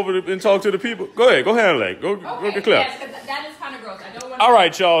take over and talk to the people. Go ahead, Hanley. Go get Cliff. Yes, because that is kind of gross. I don't want. All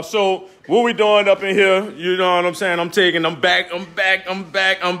right, y'all. So what we doing up in here? You know what I'm saying? I'm back.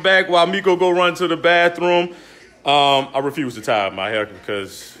 While Meiko go run to the bathroom. I refuse to tie up my hair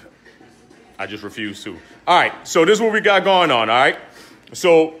because I just refuse to. All right. So this is what we got going on. All right.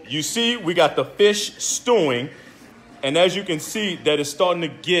 So you see, we got the fish stewing, and as you can see, that is starting to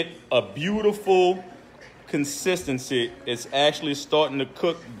get a beautiful consistency. It's actually starting to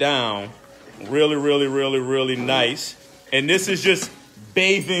cook down really nice. And this is just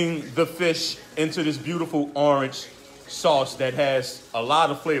bathing the fish into this beautiful orange sauce that has a lot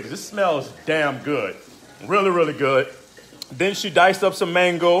of flavors. This smells damn good. Really, really good. Then she diced up some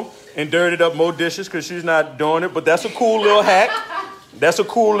mango and dirtied up more dishes because she's not doing it. But that's a cool little hack. That's a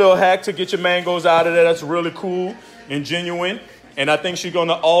cool little hack to get your mangoes out of there. That's really cool and genuine. And I think she's going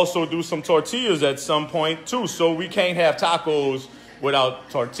to also do some tortillas at some point, too. So we can't have tacos without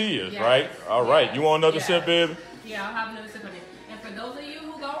tortillas, right? All right. You want another sip, baby? Yeah, I'll have another sip of it. And for those of you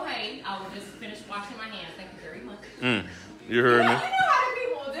who go, hey, I will just finish washing my hands. Thank you very much. You heard me? You know how the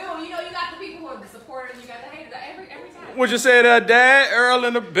people do. You know, you got the people who are the supporters, you got the haters every time. Would you say that, Dad? Earl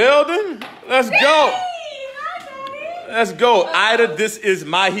in the building? Let's go. Hi, Let's go. Ida, this is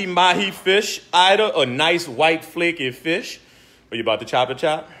mahi-mahi fish. Ida, a nice white flaky fish. Are you about to chop it,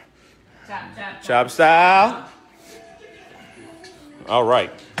 chop? Chop style. All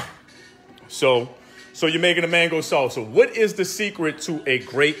right. So you're making a mango salsa. What is the secret to a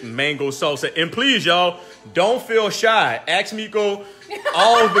great mango salsa? And please, y'all, don't feel shy. Ask Meiko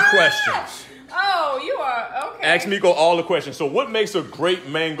all the questions. Oh, you are, okay. Ask Meiko all the questions. So what makes a great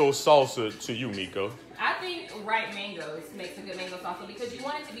mango salsa to you, Meiko? I think ripe mangoes makes a good mango salsa because you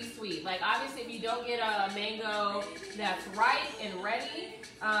want it to be sweet. Like, obviously, if you don't get a mango that's ripe and ready,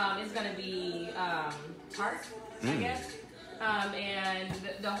 it's going to be tart, I guess. And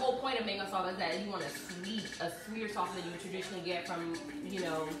the whole point of mango salsa is that you want a sweeter salsa than you would traditionally get from, you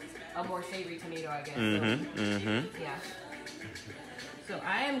know, a more savory tomato, I guess. Yeah. So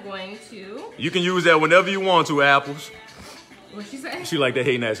I am going to. You can use that whenever you want to, Apples. What'd she say? She like the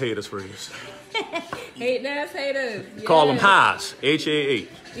hating ass haters phrase. Hating ass haters. Yes. Call them Haas. H-A-H.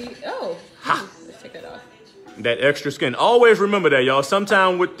 Oh. Ha. Let's take that off. That extra skin. Always remember that, y'all.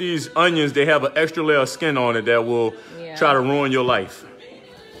 Sometimes with these onions, they have an extra layer of skin on it that will try to ruin your life.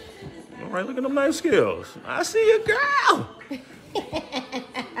 All right, look at them nice skills. I see you, girl.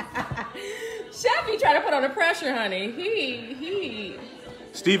 Chef, you trying to put on the pressure, honey. He.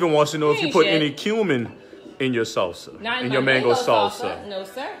 Steven wants to know if you put any cumin in your salsa. Not in your my mango salsa. No,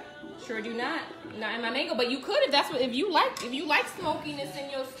 sir. Sure do not. Not in my mango, but you could if you like smokiness in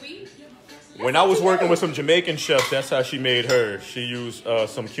your sweet. When I was working with some Jamaican chefs, that's how she made hers. She used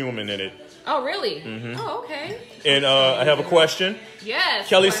some cumin in it. Oh, really? Oh, okay. And I have a question. Yes.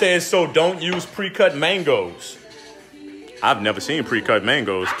 Kelly says, so don't use pre-cut mangoes. I've never seen pre-cut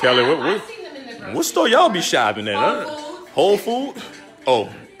mangoes. Kelly, what store y'all be shopping at? Whole Food?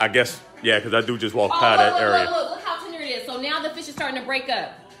 Oh, I guess, yeah, because I do just walk by that area. Look how tender it is. So now the fish is starting to break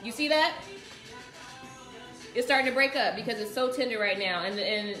up. You see that? It's starting to break up because it's so tender right now,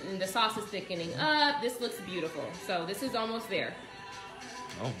 and the sauce is thickening up. This looks beautiful. So this is almost there.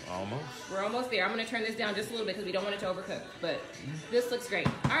 Oh, almost. We're almost there. I'm going to turn this down just a little bit because we don't want it to overcook. But this looks great.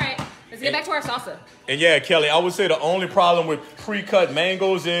 All right. Let's get back to our salsa. And yeah, Kelly, I would say the only problem with pre-cut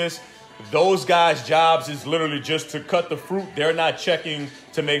mangoes is those guys' jobs is literally just to cut the fruit. They're not checking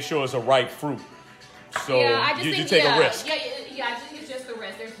to make sure it's a ripe fruit. So yeah, you take a risk. Yeah, I think it's just a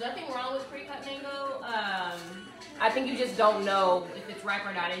risk. There's nothing wrong with pre-cut mango. I think you just don't know if it's ripe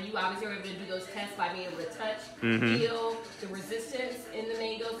or not. And you obviously are able to do those tests by being able to touch, feel the resistance in the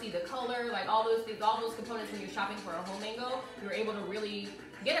mango, see the color, like all those things, all those components when you're shopping for a whole mango, you're able to really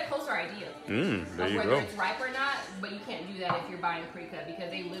get a closer idea of whether it's ripe or not. But you can't do that if you're buying pre-cut because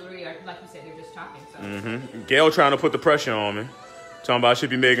they literally are, like you said, they're just chopping. So. Gail trying to put the pressure on me. Talking about I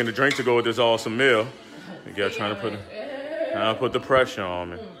should be making a drink to go with this awesome meal. Gail trying to put the pressure on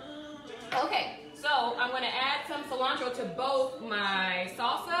me. Okay, so I'm going to add some cilantro to both my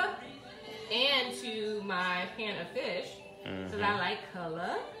salsa and to my pan of fish because I like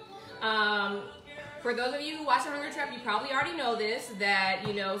color. For those of you who watch the HungerTrap, you probably already know this, that,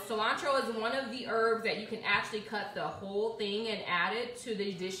 you know, cilantro is one of the herbs that you can actually cut the whole thing and add it to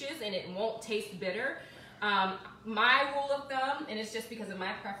the dishes and it won't taste bitter. My rule of thumb, and it's just because of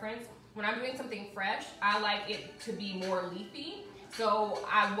my preference, when I'm doing something fresh, I like it to be more leafy. So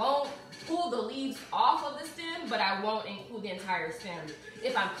I won't pull the leaves off of the stem, but I won't include the entire stem.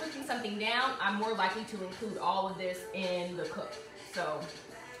 If I'm cooking something down, I'm more likely to include all of this in the cook. So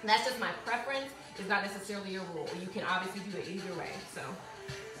that's just my preference. It's not necessarily a rule. You can obviously do it either way. So.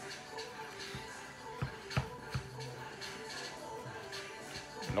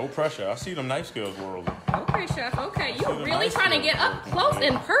 No pressure. I see them knife skills whirling. Okay, Chef. Okay. You're really trying to get up close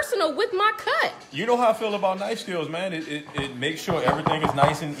and personal with my cut. You know how I feel about knife skills, man. It makes sure everything is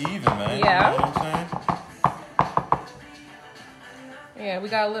nice and even, man. Yeah. You know what I'm saying? Yeah, we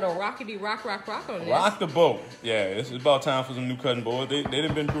got a little rockety rock on this. Rock the boat. Yeah, it's about time for some new cutting boards. They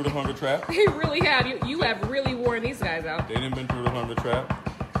done been through the HungerTrap. They really have. You have really worn these guys out. They done been through the HungerTrap.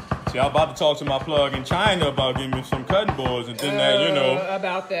 See, I was about to talk to my plug in China about getting me some cutting boards, and then that,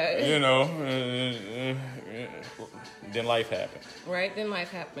 about that, then life happened. Right, then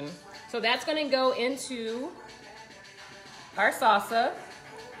life happened. So that's gonna go into our salsa,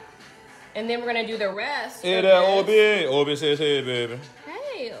 and then we're gonna do the rest. Hey there, Obi. Obi says, "Hey, baby."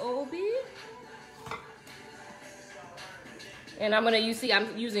 Hey, Obi. And I'm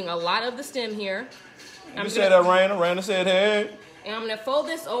using a lot of the stem here. You said that, Raina. Raina said, "Hey." And I'm gonna fold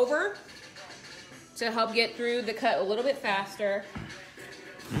this over to help get through the cut a little bit faster.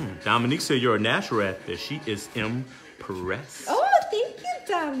 Dominique said you're a natural at this. She is impressed. Oh, thank you,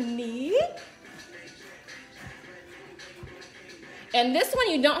 Dominique. And this one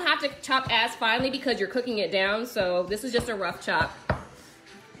you don't have to chop as finely because you're cooking it down. So this is just a rough chop.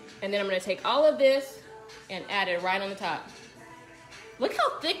 And then I'm gonna take all of this and add it right on the top. Look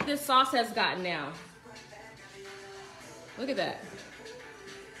how thick this sauce has gotten now. Look at that.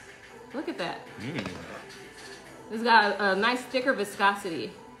 Look at that. It's got a nice thicker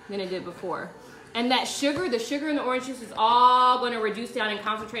viscosity than it did before. And that sugar, the sugar in the orange juice is all going to reduce down and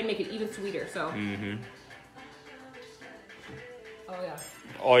concentrate and make it even sweeter. So. Oh yeah.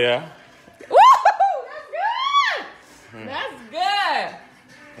 Oh yeah. Woo! That's good. That's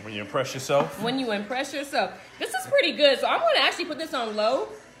good. When you impress yourself. When you impress yourself. This is pretty good. So I'm going to actually put this on low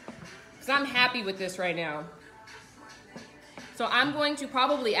because I'm happy with this right now. So I'm going to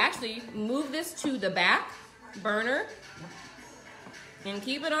probably actually move this to the back burner and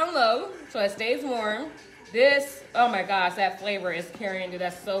keep it on low so it stays warm. This, oh my gosh, that flavor is carrying through.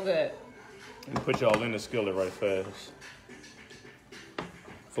 That's so good. Let me put y'all in the skillet right fast.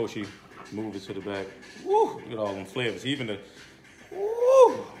 Before she move it to the back. Woo! Look at all them flavors. Even the,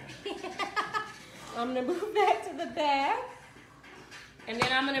 woo! I'm gonna move that to the back. And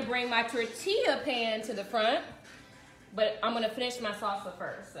then I'm gonna bring my tortilla pan to the front. But I'm gonna finish my salsa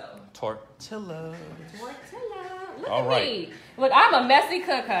first, so. Tortilla. Look all at right. me. Look, I'm a messy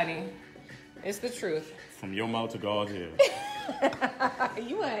cook, honey. It's the truth. From your mouth to God's ear.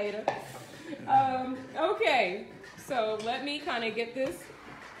 You a hater. Okay, so let me kind of get this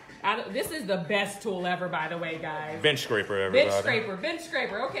out of, this is the best tool ever, by the way, guys. Bench scraper, everybody. Bench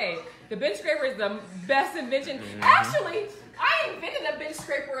scraper, okay. The bench scraper is the best invention. Actually, I invented a bench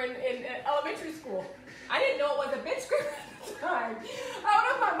scraper in elementary school. I didn't know it was a bench scraper at the time. I don't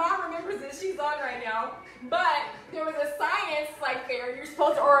know if my mom remembers this. She's on right now. But there was a science fair you're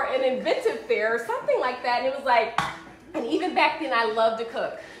supposed to, or an inventive fair or something like that. And it was like, and even back then I loved to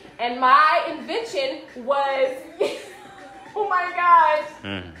cook. And my invention was, oh my gosh.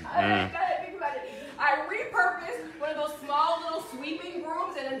 I gotta think about it. I repurposed one of those small little sweeping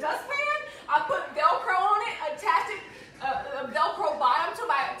brooms in a dustpan. I put Velcro on it, attached it, a Velcro bottom to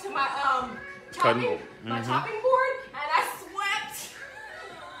my chopping board, and I swept.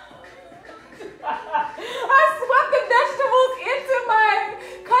 I swept the vegetables into my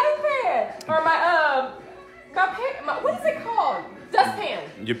cutting pan or my what is it called? Dustpan.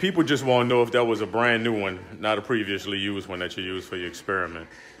 Your people just want to know if that was a brand new one, not a previously used one that you used for your experiment.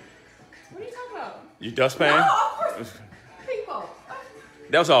 What are you talking about? Your dustpan? No, of course. People.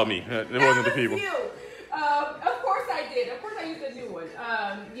 That was all me. It wasn't the people. You. Of course I did. Of course I used a new one.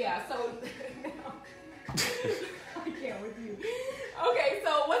 Yeah, so I can't with you. Okay,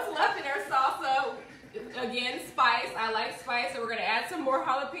 so what's left in our salsa? Again, spice. I like spice, so we're gonna add some more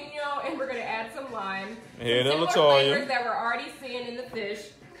jalapeno and we're gonna add some lime. Hey, some flavors that we're already seeing in the fish.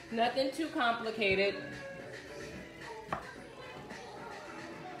 Nothing too complicated.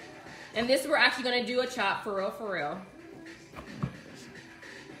 And this we're actually gonna do a chop for real.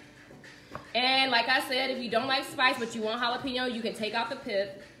 And like I said, if you don't like spice but you want jalapeno, you can take out the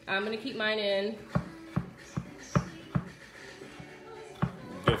pit. I'm gonna keep mine in.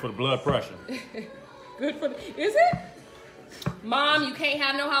 Good for the blood pressure. Good for is it? Mom, you can't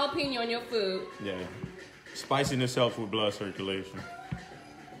have no jalapeno in your food. Yeah. Spiciness helps with blood circulation.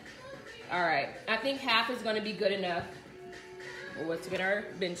 All right. I think half is going to be good enough. Well, let's get our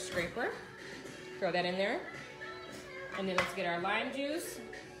bench scraper. Throw that in there. And then let's get our lime juice.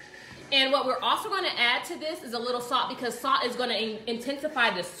 And what we're also going to add to this is a little salt because salt is going to intensify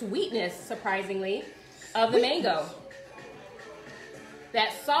the sweetness, surprisingly, of the mango.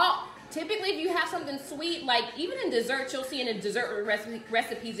 That salt, typically if you have something sweet, like even in desserts, you'll see in the dessert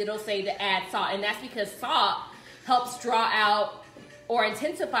recipes, it'll say to add salt. And that's because salt helps draw out or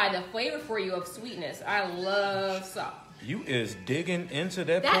intensify the flavor for you of sweetness. I love salt. You is digging into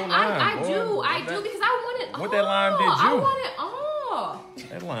that lime. I do because I want it all. What that lime did you? I want it all.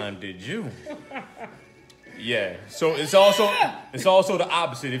 That lime did you. Yeah. So it's also the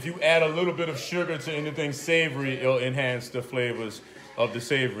opposite. If you add a little bit of sugar to anything savory, it'll enhance the flavors of the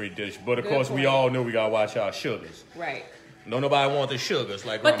savory dish. But of Good course, we point. all know we gotta watch our sugars. Right. No, nobody want the sugars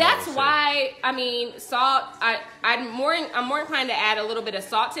like. But Grandma that's would say. why, I mean, salt. I'm more inclined to add a little bit of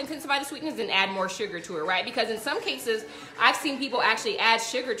salt to intensify the sweetness than add more sugar to it, right? Because in some cases, I've seen people actually add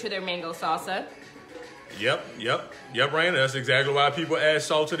sugar to their mango salsa. Yep, Raina. That's exactly why people add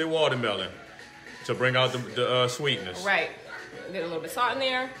salt to their watermelon to bring out the sweetness. Right. Get a little bit of salt in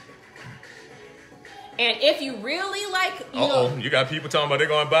there. And if you really like, you got people talking about they're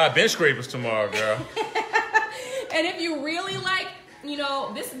going to buy bench scrapers tomorrow, girl. And if you really like,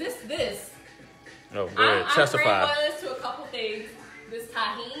 this. Oh, go ahead. Testify. I'm this to a couple things. This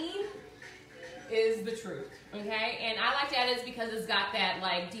tahini is the truth, okay? And I like to add this because it's got that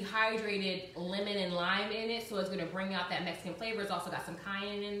like dehydrated lemon and lime in it, so it's gonna bring out that Mexican flavor. It's also got some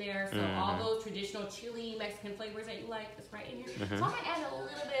cayenne in there, so all those traditional chili Mexican flavors that you like, is right in here. So I'm gonna add a little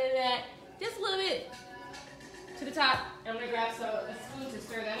bit of that, just a little bit to the top. I'm gonna grab a spoon to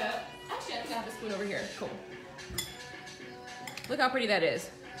stir that up. Actually, I think I have a spoon over here. Cool. Look how pretty that is.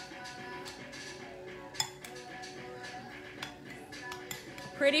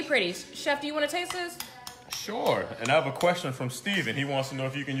 Pretty, pretty. Chef, do you want to taste this? Sure. And I have a question from Steven. He wants to know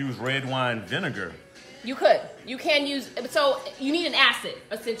if you can use red wine vinegar. You could. You can use, so you need an acid,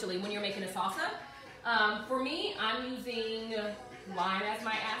 essentially, when you're making a salsa. For me, I'm using lime as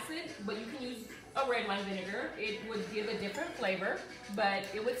my acid, but you can use a red wine vinegar. It would give a different flavor, but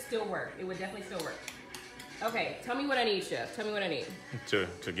it would still work. It would definitely still work. Okay, tell me what I need, Chef. Tell me what I need. To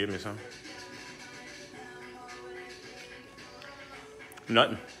give me some?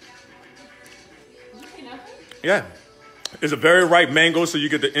 Nothing. You say nothing? Yeah. It's a very ripe mango, so you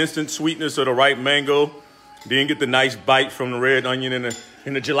get the instant sweetness of the ripe mango. Then get the nice bite from the red onion and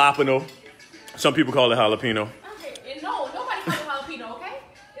the jalapeno. Some people call it jalapeno. Okay, and no, nobody calls it jalapeno, okay?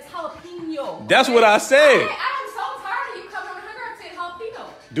 It's jalapeno. That's okay? what I said. I am so tired of you coming on Hunger and saying jalapeno.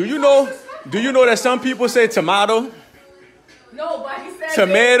 Do you know that some people say tomato? Nobody says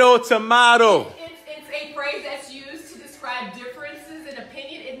Tomato, it. tomato. It's a phrase that's used to describe differences in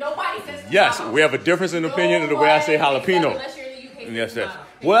opinion. And nobody says tomato. Yes, we have a difference in opinion in the way I say jalapeno. Unless you're in the UK. Yes, yes. Tomato.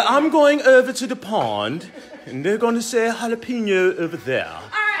 Well, I'm going over to the pond, and they're going to say jalapeno over there. All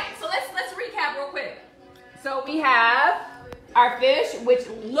right, so let's recap real quick. So we have our fish, which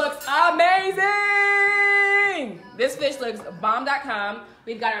looks amazing. This fish looks bomb.com.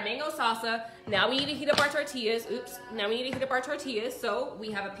 We've got our mango salsa. Now we need to heat up our tortillas. Oops. Now we need to heat up our tortillas. So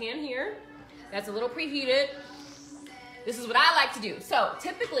we have a pan here that's a little preheated. This is what I like to do. So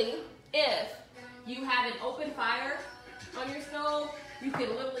typically, if you have an open fire on your stove, you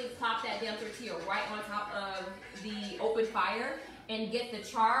can literally pop that damn tortilla right on top of the open fire and get the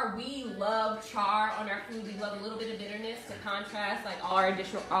char. We love char on our food. We love a little bit of bitterness to contrast like all our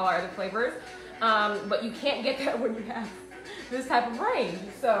other flavors. But you can't get that when you have this type of range.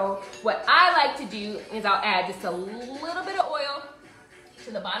 So what I like to do is I'll add just a little bit of oil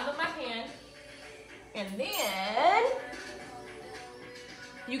to the bottom of my pan, and then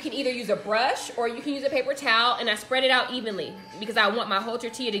you can either use a brush or you can use a paper towel, and I spread it out evenly because I want my whole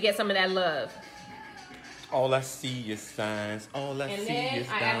tortilla to get some of that love. All I see is signs. All I see is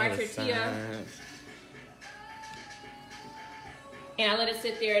I add my tortilla. signs. And I let it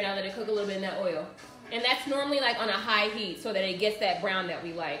sit there and I let it cook a little bit in that oil. And that's normally like on a high heat so that it gets that brown that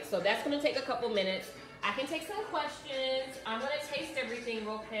we like. So that's gonna take a couple minutes. I can take some questions. I'm gonna taste everything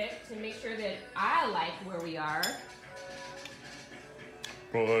real quick to make sure that I like where we are.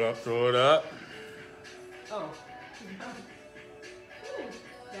 Throw it up, throw it up. Oh.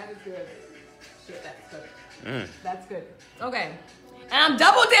 That is good. Shit, that's good. That's good. Okay. And I'm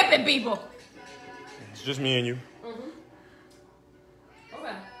double dipping, people. It's just me and you.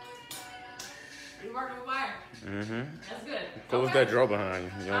 Okay. You working with fire. That's good. Close that drawer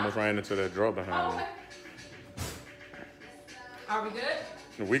behind you. You almost ran into that drawer behind okay. Are we good?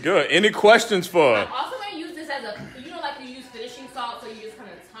 you. We good. Any questions for I'm also going to use this as a, like you use finishing salt, so you just kind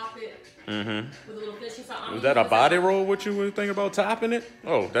of top it with a little finishing salt. Is that a body roll? What you would think about topping it?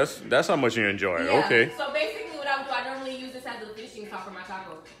 Oh, that's how much you enjoy it. Yeah. Okay. So basically what I would do, I normally use this as a finishing salt for my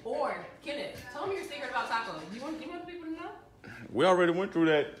tacos. Or, Kenneth, tell me your secret about tacos. You want people to know? We already went through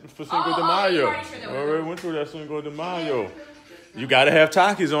that for Cinco de you Mayo. already sure that We already went through that Cinco de Mayo. You got to have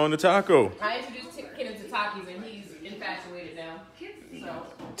Takis on the taco. I introduced Kenneth to Takis, and he's infatuated now. So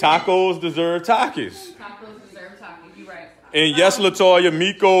Tacos deserve Takis. tacos deserve Takis. You're right. And yes, Latoya,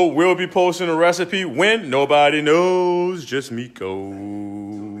 Miko will be posting a recipe when nobody knows, just Miko.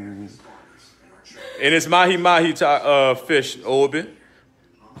 And it's mahi-mahi fish, Obi.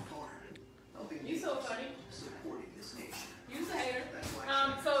 You so funny. You a hater.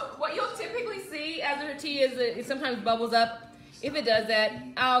 So what you'll typically see as the tortilla is it sometimes bubbles up. If it does that,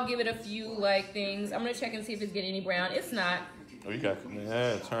 I'll give it a few like things. I'm gonna check and see if it's getting any brown. It's not. Oh, you got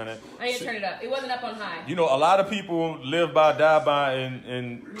turn it. I need to turn it up. It wasn't up on high. You know, a lot of people live by, die by,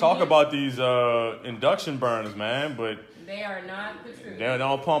 and talk about these induction burners, man, but they are not the truth. They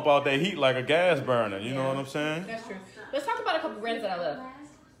don't pump out that heat like a gas burner. You know what I'm saying? That's true. Let's talk about a couple brands that I love.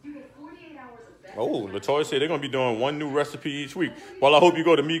 Oh, Latoya said they're going to be doing one new recipe each week. Well, I hope you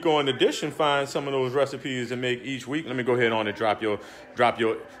go to Meikoandthedish and find some of those recipes to make each week. Let me go ahead on and drop your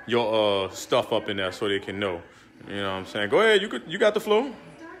stuff up in there so they can know. You know what I'm saying? Go ahead. You got the flow.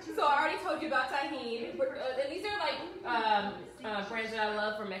 So I already told you about tahini. These are like brands that I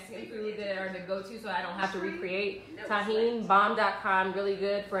love for Mexican food that are the go-to, so I don't have to recreate. Tahinbomb.com, really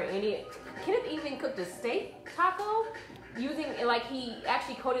good for any. Kenneth even cooked a steak taco using, like, he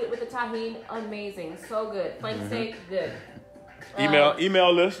actually coated it with the tahini. Amazing, so good. Flank steak, good.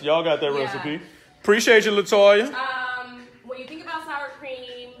 Email list. Y'all got that recipe. Appreciate you, Latoya. When you think about sour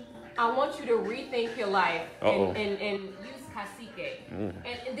cream, I want you to rethink your life and use cacique.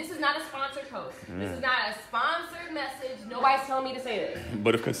 And this is not a sponsored post. This is not a sponsored message. Nobody's telling me to say this.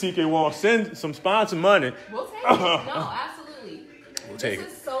 But if cacique wants to send some sponsor money, we'll take it. No, absolutely. This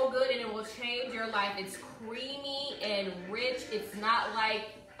is so good and it will change your life. It's creamy and rich. It's not like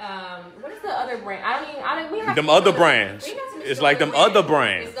what is the other brand? Them other brands. It's like them other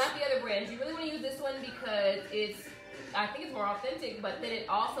brands. It's not the other brands. You really want to use this one because I think it's more authentic, but then it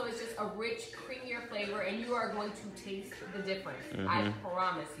also is just a rich, creamier flavor, and you are going to taste the difference. I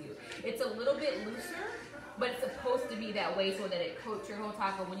promise you. It's a little bit looser, but it's supposed to be that way so that it coats your whole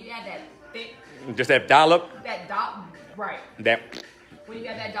taco. When you add that thick, just that dollop. Right. When you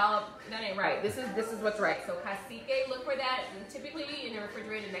got that dollop, that ain't right. This is what's right. So cacique, look for that. Typically in the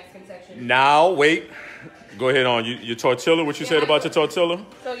refrigerated Mexican section. Now wait, go ahead on your tortilla. What you said about your tortilla?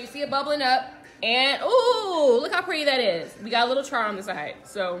 So you see it bubbling up. And, ooh, look how pretty that is. We got a little char on the side,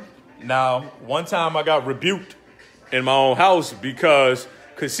 so. Now, one time I got rebuked in my own house because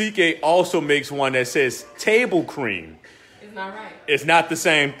cacique also makes one that says table cream. It's not right. It's not the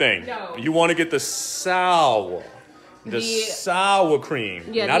same thing. No. You want to get the sour cream,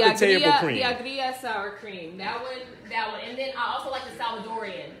 not the table cream. The agria sour cream. That one. And then I also like the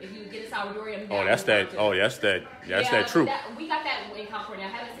Salvadorian. If you get a Salvadorian. That's that truth. We got that in California. I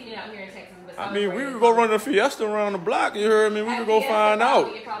haven't seen it out here in Texas. I mean, we could go run a fiesta around the block. You heard me? We could go find out.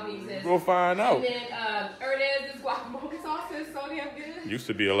 It probably exists. Go find out. And then Ernest's guacamole sauce is so damn good. Used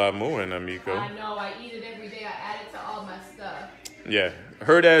to be a lot more in Amico. I know. I eat it every day. I add it to all my stuff. Yeah.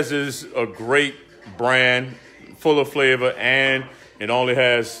 Herdaz is a great brand, full of flavor, and it only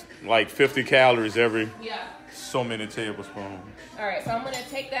has like 50 calories every so many tablespoons. All right, so I'm going to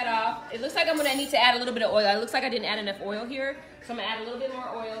take that off. It looks like I'm going to need to add a little bit of oil. It looks like I didn't add enough oil here. So I'm going to add a little bit more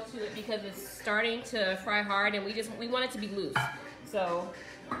oil to it because it's starting to fry hard and we want it to be loose. So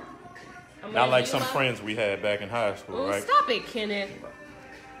not like some friends we had back in high school, right? Stop it, Kenneth.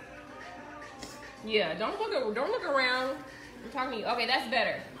 Yeah, don't look around. I'm talking to you. Okay, that's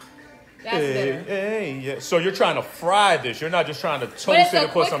better. That's better. Yeah. So you're trying to fry this. You're not just trying to toast it and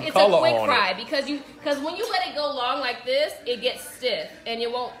put some color on it. It's a quick fry because when you let it go long like this, it gets stiff and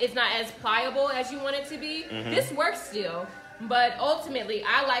it's not as pliable as you want it to be. This works still, but ultimately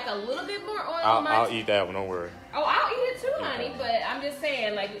I like a little bit more oil. I'll eat that one. Don't worry. Oh, I'll eat it too, honey. But I'm just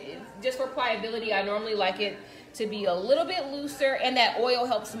saying, just for pliability, I normally like it to be a little bit looser, and that oil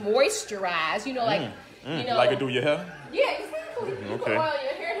helps moisturize. Like it do your hair. Yeah, exactly. You put oil in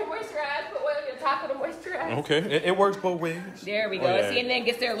your hair to moisturize, put oil in your taco to moisturize. Okay, it works both ways. There we go. See, and then it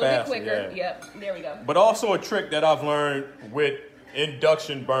gets there a little bit quicker. Yeah. Yep, there we go. But also a trick that I've learned with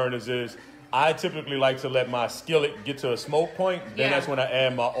induction burners is I typically like to let my skillet get to a smoke point. Then that's when I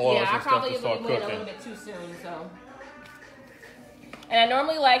add my oils and stuff to start cooking. Yeah, I probably went a little bit too soon, so. And I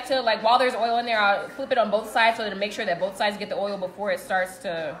normally like to, while there's oil in there, I'll flip it on both sides so to make sure that both sides get the oil before it starts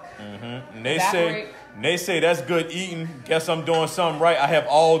to evaporate. They say that's good eating. Guess I'm doing something right. I have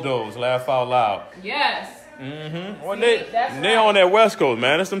all those. Laugh out loud. Yes. Well, they on that West Coast,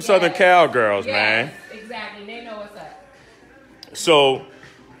 man. That's them Southern Cal girls, man. Exactly. They know what's up. So,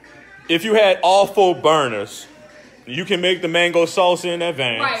 if you had all 4 burners, you can make the mango salsa in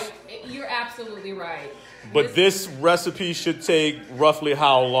advance. Right. You're absolutely right. But this recipe should take roughly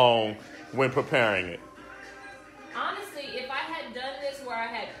how long when preparing it? Honestly, if I had done this where I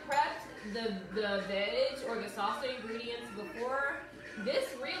had prepped the veg or the salsa ingredients before,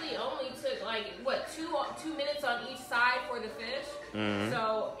 this really only took 2 minutes on each side for the fish.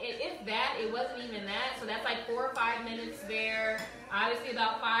 So if that, it wasn't even that. So that's 4 or 5 minutes there. Obviously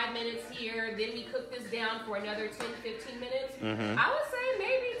about 5 minutes here. Then we cook this down for another 10, 15 minutes. I would say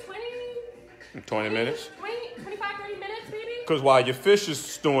maybe 20 minutes? 20, 25, 30 minutes maybe? because while your fish is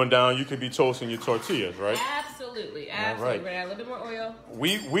stewing down, you could be toasting your tortillas, right? Absolutely. Absolutely. All right. We're going to add a little bit more oil.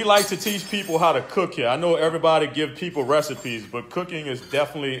 We like to teach people how to cook here. I know everybody give people recipes, but cooking is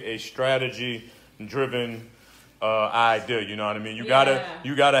definitely a strategy-driven idea. You know what I mean? You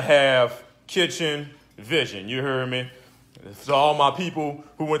gotta have kitchen vision. You heard me? So all my people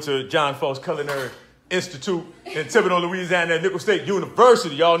who went to John Fox Culinary Institute in Thibodaux, Louisiana at Nicholls State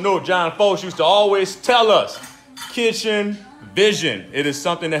University, y'all know John Fox used to always tell us, kitchen vision. It is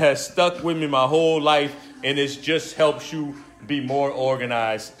something that has stuck with me my whole life, and it just helps you be more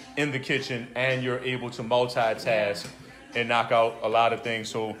organized in the kitchen, and you're able to multitask and knock out a lot of things.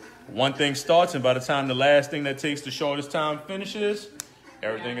 So one thing starts, and by the time the last thing that takes the shortest time finishes,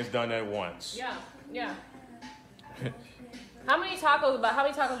 everything is done at once. Yeah, yeah. How many tacos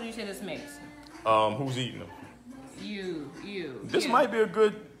would you say this makes? Who's eating them? You. This might be a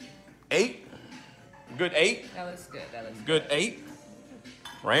good 8. Good 8. That looks good. Good 8.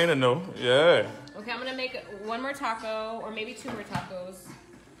 Raina, no. Yeah. Okay, I'm gonna make one more taco, or maybe 2 more tacos,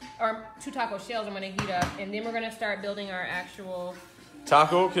 or 2 taco shells. I'm gonna heat up, and then we're gonna start building our actual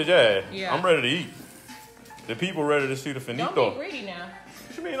taco. Cause yeah, I'm ready to eat. The people ready to see the finito. Don't be greedy now.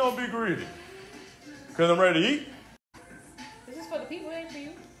 What you mean don't be greedy? Cause I'm ready to eat. This is for the people, ain't for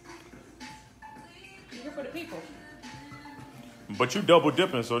you. You're for the people. But you double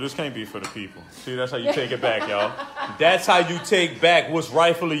dipping, so this can't be for the people. See, that's how you take it back, y'all. That's how you take back what's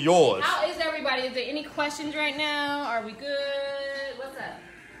rightfully yours. How is everybody? Is there any questions right now? Are we good? What's up?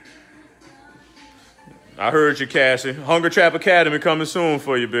 I heard you, Cassie. HungerTrap Academy coming soon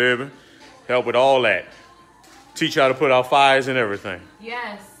for you, baby. Help with all that. Teach you how to put out fires and everything.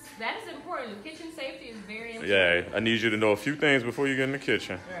 Yes, that is important. Kitchen safety is very important. Yeah, I need you to know a few things before you get in the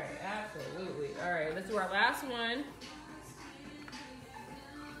kitchen. All right, absolutely. All right, let's do our last one.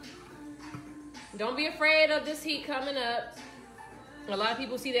 Don't be afraid of this heat coming up. A lot of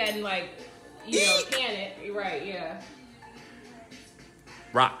people see that and can it. You're right, yeah.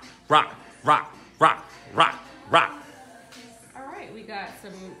 Rock, rock, rock, rock, rock, rock. All right, we got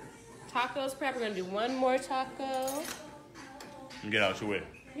some tacos prepped. We're gonna do one more taco. Get out your way.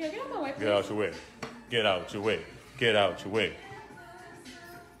 Yeah, get out my way, please. Get out your way. Get out your way. Get out your way.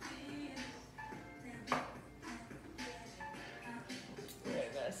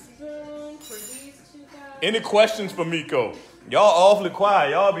 Any questions for Meiko? Y'all awfully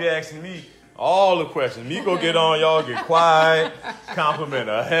quiet. Y'all be asking me all the questions. Meiko get on, y'all get quiet. Compliment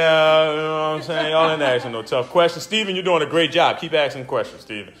her hair, you know what I'm saying? Y'all ain't asking no tough questions. Steven, you're doing a great job. Keep asking questions,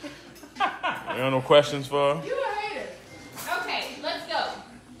 Steven. You got no questions for her? You a hater. Okay, let's go.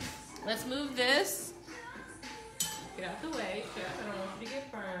 Let's move this. Get out the way, Chef. I don't want you to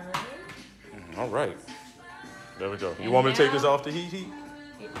get burned. All right. There we go. You want me to take this off the heat?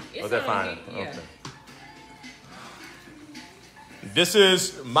 It's oh, that's fine. Yeah. Okay. This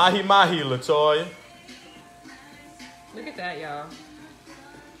is mahi-mahi, Latoya. Look at that, y'all.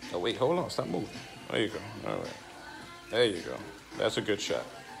 Oh, wait, hold on. Stop moving. There you go. All right. There you go. That's a good shot.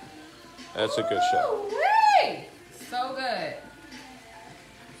 That's a good shot. Wait! So good.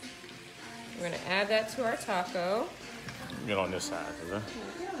 We're going to add that to our taco. Get on this side, is it?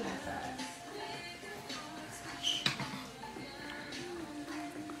 Get on that side.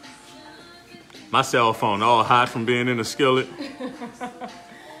 My cell phone all hot from being in the skillet.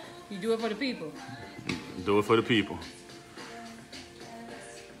 You do it for the people. Do it for the people.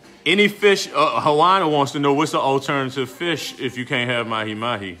 Any fish, Hawaiian wants to know what's the alternative fish if you can't have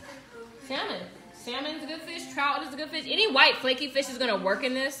mahi-mahi? Salmon. Salmon's a good fish. Trout is a good fish. Any white flaky fish is going to work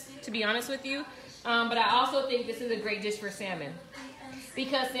in this, to be honest with you. But I also think this is a great dish for salmon.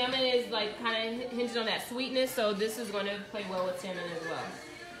 Because salmon is kind of hinged on that sweetness, so this is going to play well with salmon as well.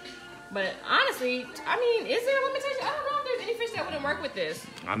 But honestly, I mean, is there a limitation? I don't know if there's any fish that wouldn't work with this.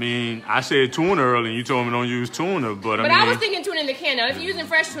 I mean, I said tuna earlier, and you told me don't use tuna, but I was thinking tuna in the can. Now, if you're using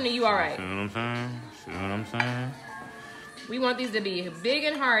fresh tuna, you all right. See what I'm saying? See what I'm saying? We want these to be big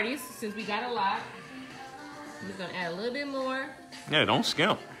and hearty, since we got a lot. I'm just gonna add a little bit more. Yeah, don't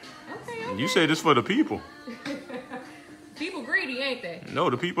skimp. Okay. You say this for the people. People greedy, ain't they? No,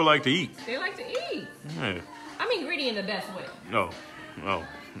 the people like to eat. They like to eat. Yeah. I mean greedy in the best way. No.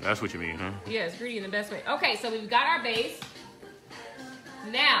 That's what you mean, huh? Yes, greedy in the best way. Okay, so we've got our base.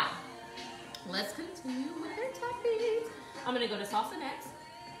 Now, let's continue with our toppings. I'm gonna go to salsa next.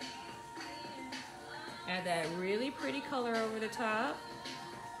 Add that really pretty color over the top.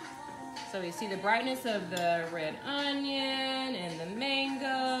 So you see the brightness of the red onion and the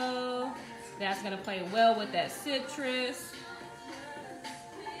mango. That's gonna play well with that citrus.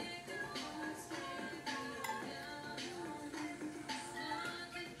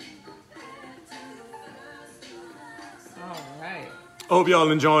 All Hope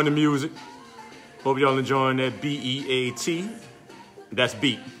y'all enjoying the music. Hope y'all enjoying that B-E-A-T. That's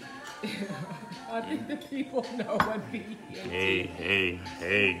beat. I think the people know what B-E-A-T is.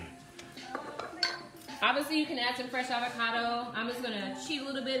 Hey. Obviously, you can add some fresh avocado. I'm just gonna cheat a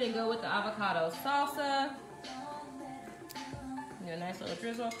little bit and go with the avocado salsa. Get a nice little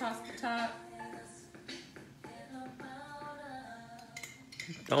drizzle across the top.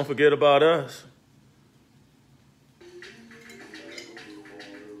 Don't forget about us.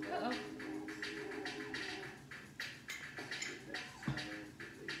 Uh-oh.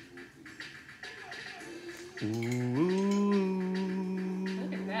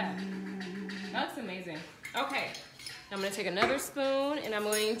 Look at that. That looks amazing. Okay, I'm gonna take another spoon and I'm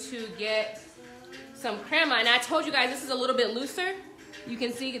going to get some crema. And I told you guys this is a little bit looser. You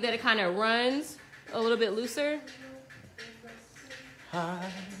can see that it kind of runs a little bit looser.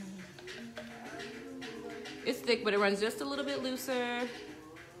 It's thick, but it runs just a little bit looser.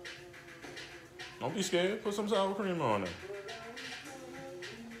 Don't be scared. Put some sour cream on it.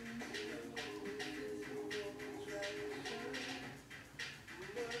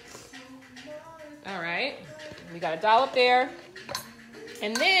 All right, we got a dollop there.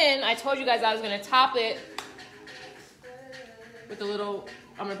 And then I told you guys I was gonna top it with a little,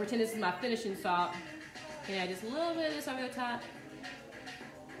 I'm gonna pretend this is my finishing salt. And add just a little bit of this over the top.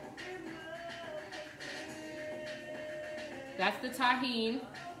 That's the tahini.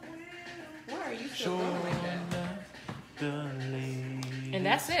 Why are you still going like that? And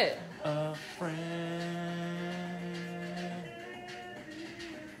that's it.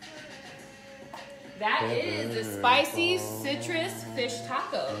 That is the spicy citrus fish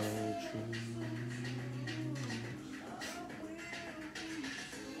tacos.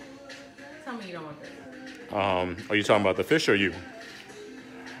 Tell me you don't want this. Are you talking about the fish or you?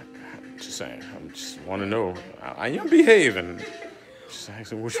 Just saying. I just want to know. I am behaving. Just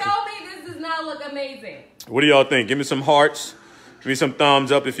asking which. Tell me this does not look amazing. What do y'all think? Give me some hearts. Give me some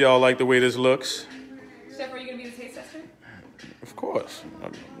thumbs up if y'all like the way this looks. Chef, are you gonna be the taste tester? Of course.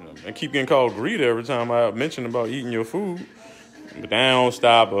 I keep getting called greedy every time I mention about eating your food. But they don't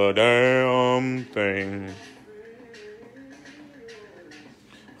stop a damn thing.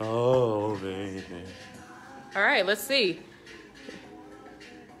 Oh, baby. All right, let's see.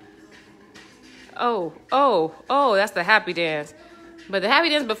 Oh, that's the happy dance. But the happy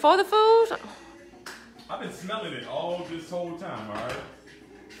dance before the food? I've been smelling it all this whole time, all right?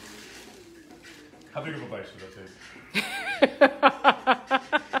 How big of a bite should I take?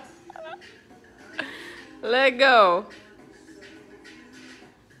 Let go.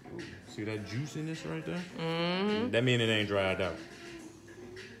 Ooh, see that juice in this right there? Mm-hmm. That means it ain't dried out.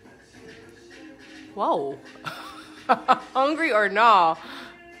 Whoa. Hungry or nah?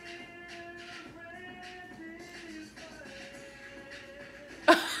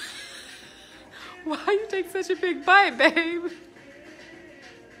 Why you take such a big bite, babe?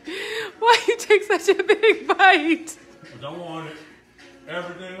 Why you take such a big bite? Because I wanted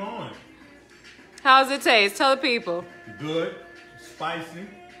everything on it. How's it taste? Tell the people. Good, spicy,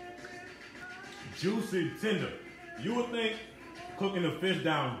 juicy, tender. You would think cooking the fish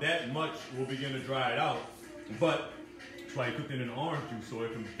down that much will begin to dry it out, but that's why you cooked it in orange juice so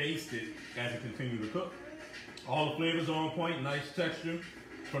it can baste it as it continues to cook. All the flavors are on point, nice texture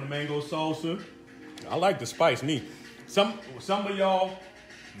from the mango salsa. I like the spice, me. Some of y'all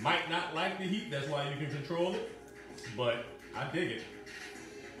might not like the heat, that's why you can control it, but I dig it.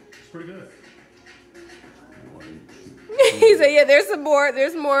 It's pretty good. He said, yeah, there's some more.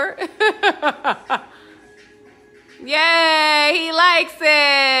 There's more. Yay, he likes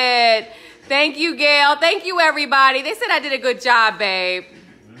it. Thank you, Gail. Thank you, everybody. They said I did a good job, babe.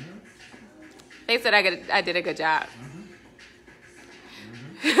 Mm-hmm. They said I did a good job.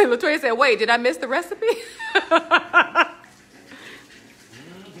 Mm-hmm. Latoya said, wait, did I miss the recipe?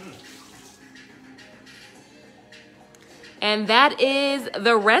 And that is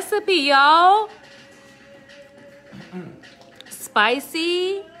the recipe, y'all.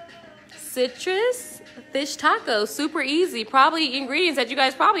 Spicy citrus fish tacos. Super easy. Probably ingredients that you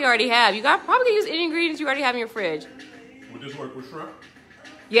guys probably already have. You guys probably use any ingredients you already have in your fridge. Would this work with shrimp?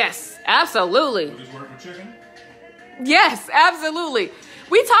 Yes, absolutely. Would this work with chicken? Yes, absolutely.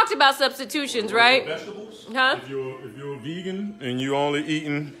 We talked about substitutions, right? Vegetables? Huh? If you're a vegan and you only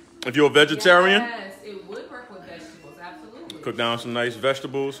eating, if you're a vegetarian? Yes, it would work with vegetables, absolutely. Cook down some nice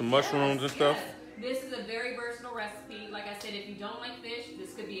vegetables, some mushrooms and stuff. Yes. This is a very versatile recipe. Like I said, if you don't like fish,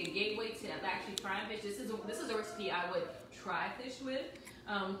 this could be a gateway to actually trying fish. This is a recipe I would try fish with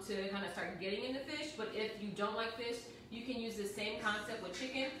to kind of start getting into fish. But if you don't like fish, you can use the same concept with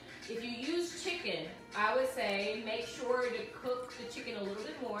chicken. If you use chicken, I would say make sure to cook the chicken a little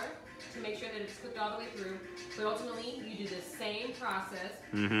bit more to make sure that it's cooked all the way through. But ultimately, you do the same process.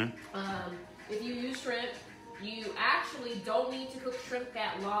 If you use shrimp, you actually don't need to cook shrimp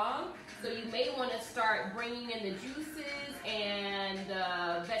that long. So you may want to start bringing in the juices and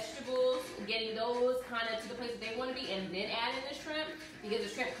vegetables, getting those kind of to the place that they want to be, and then add in the shrimp because the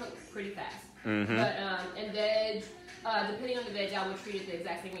shrimp cooks pretty fast. But and veg, depending on the veg, I would treat it the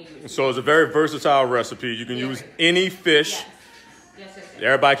exact same way you would. So it's a very versatile recipe. You can use any fish. Yes.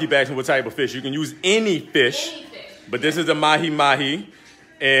 Everybody keep asking what type of fish. You can use any fish. Any fish. But this is a mahi-mahi.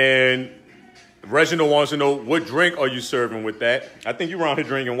 And Reginald wants to know, what drink are you serving with that? I think you're around here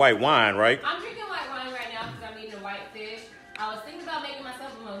drinking white wine, right? I'm drinking white wine right now because I'm eating a white fish. I was thinking about making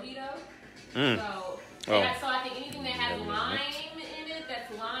myself a mojito. So I think anything that has lime in it, that's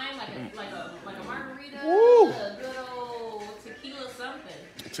lime, like a margarita, a good old tequila something.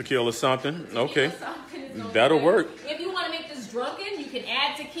 Tequila something, okay. Tequila something that'll work. If you want to make this drunken, you can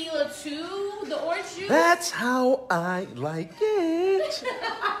add tequila to the orange juice. That's how I like it.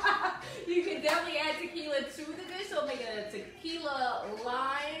 You can definitely add tequila to the dish. So make it a tequila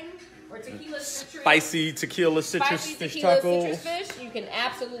lime or tequila citrus. Spicy tequila citrus fish tacos. Citrus fish. You can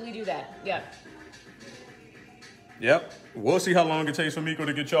absolutely do that. Yeah. Yep. We'll see how long it takes for Meiko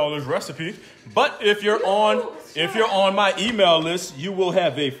to get y'all this recipe. But if you're on my email list, you will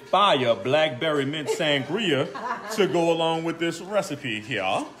have a fire blackberry mint sangria to go along with this recipe here.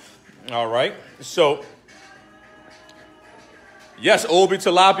 All right. So, yes, Obi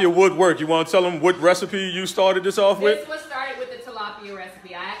tilapia would work. You want to tell them what recipe you started this off with? This was started with the tilapia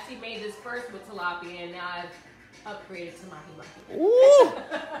recipe. I actually made this first with tilapia, and now I've upgraded to mahi-mahi. Ooh.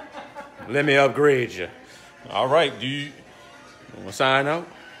 Let me upgrade you. All right. Do you want to sign out?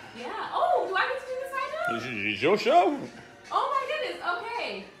 Yeah. Oh, do I get to do the sign out? It's your show. Oh, my goodness.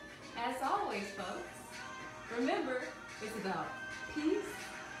 Okay. As always, folks, remember, it's about peace,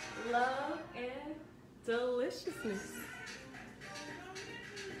 love, and deliciousness.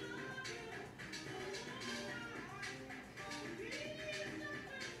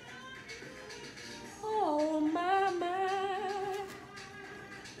 Oh, my,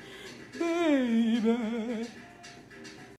 baby.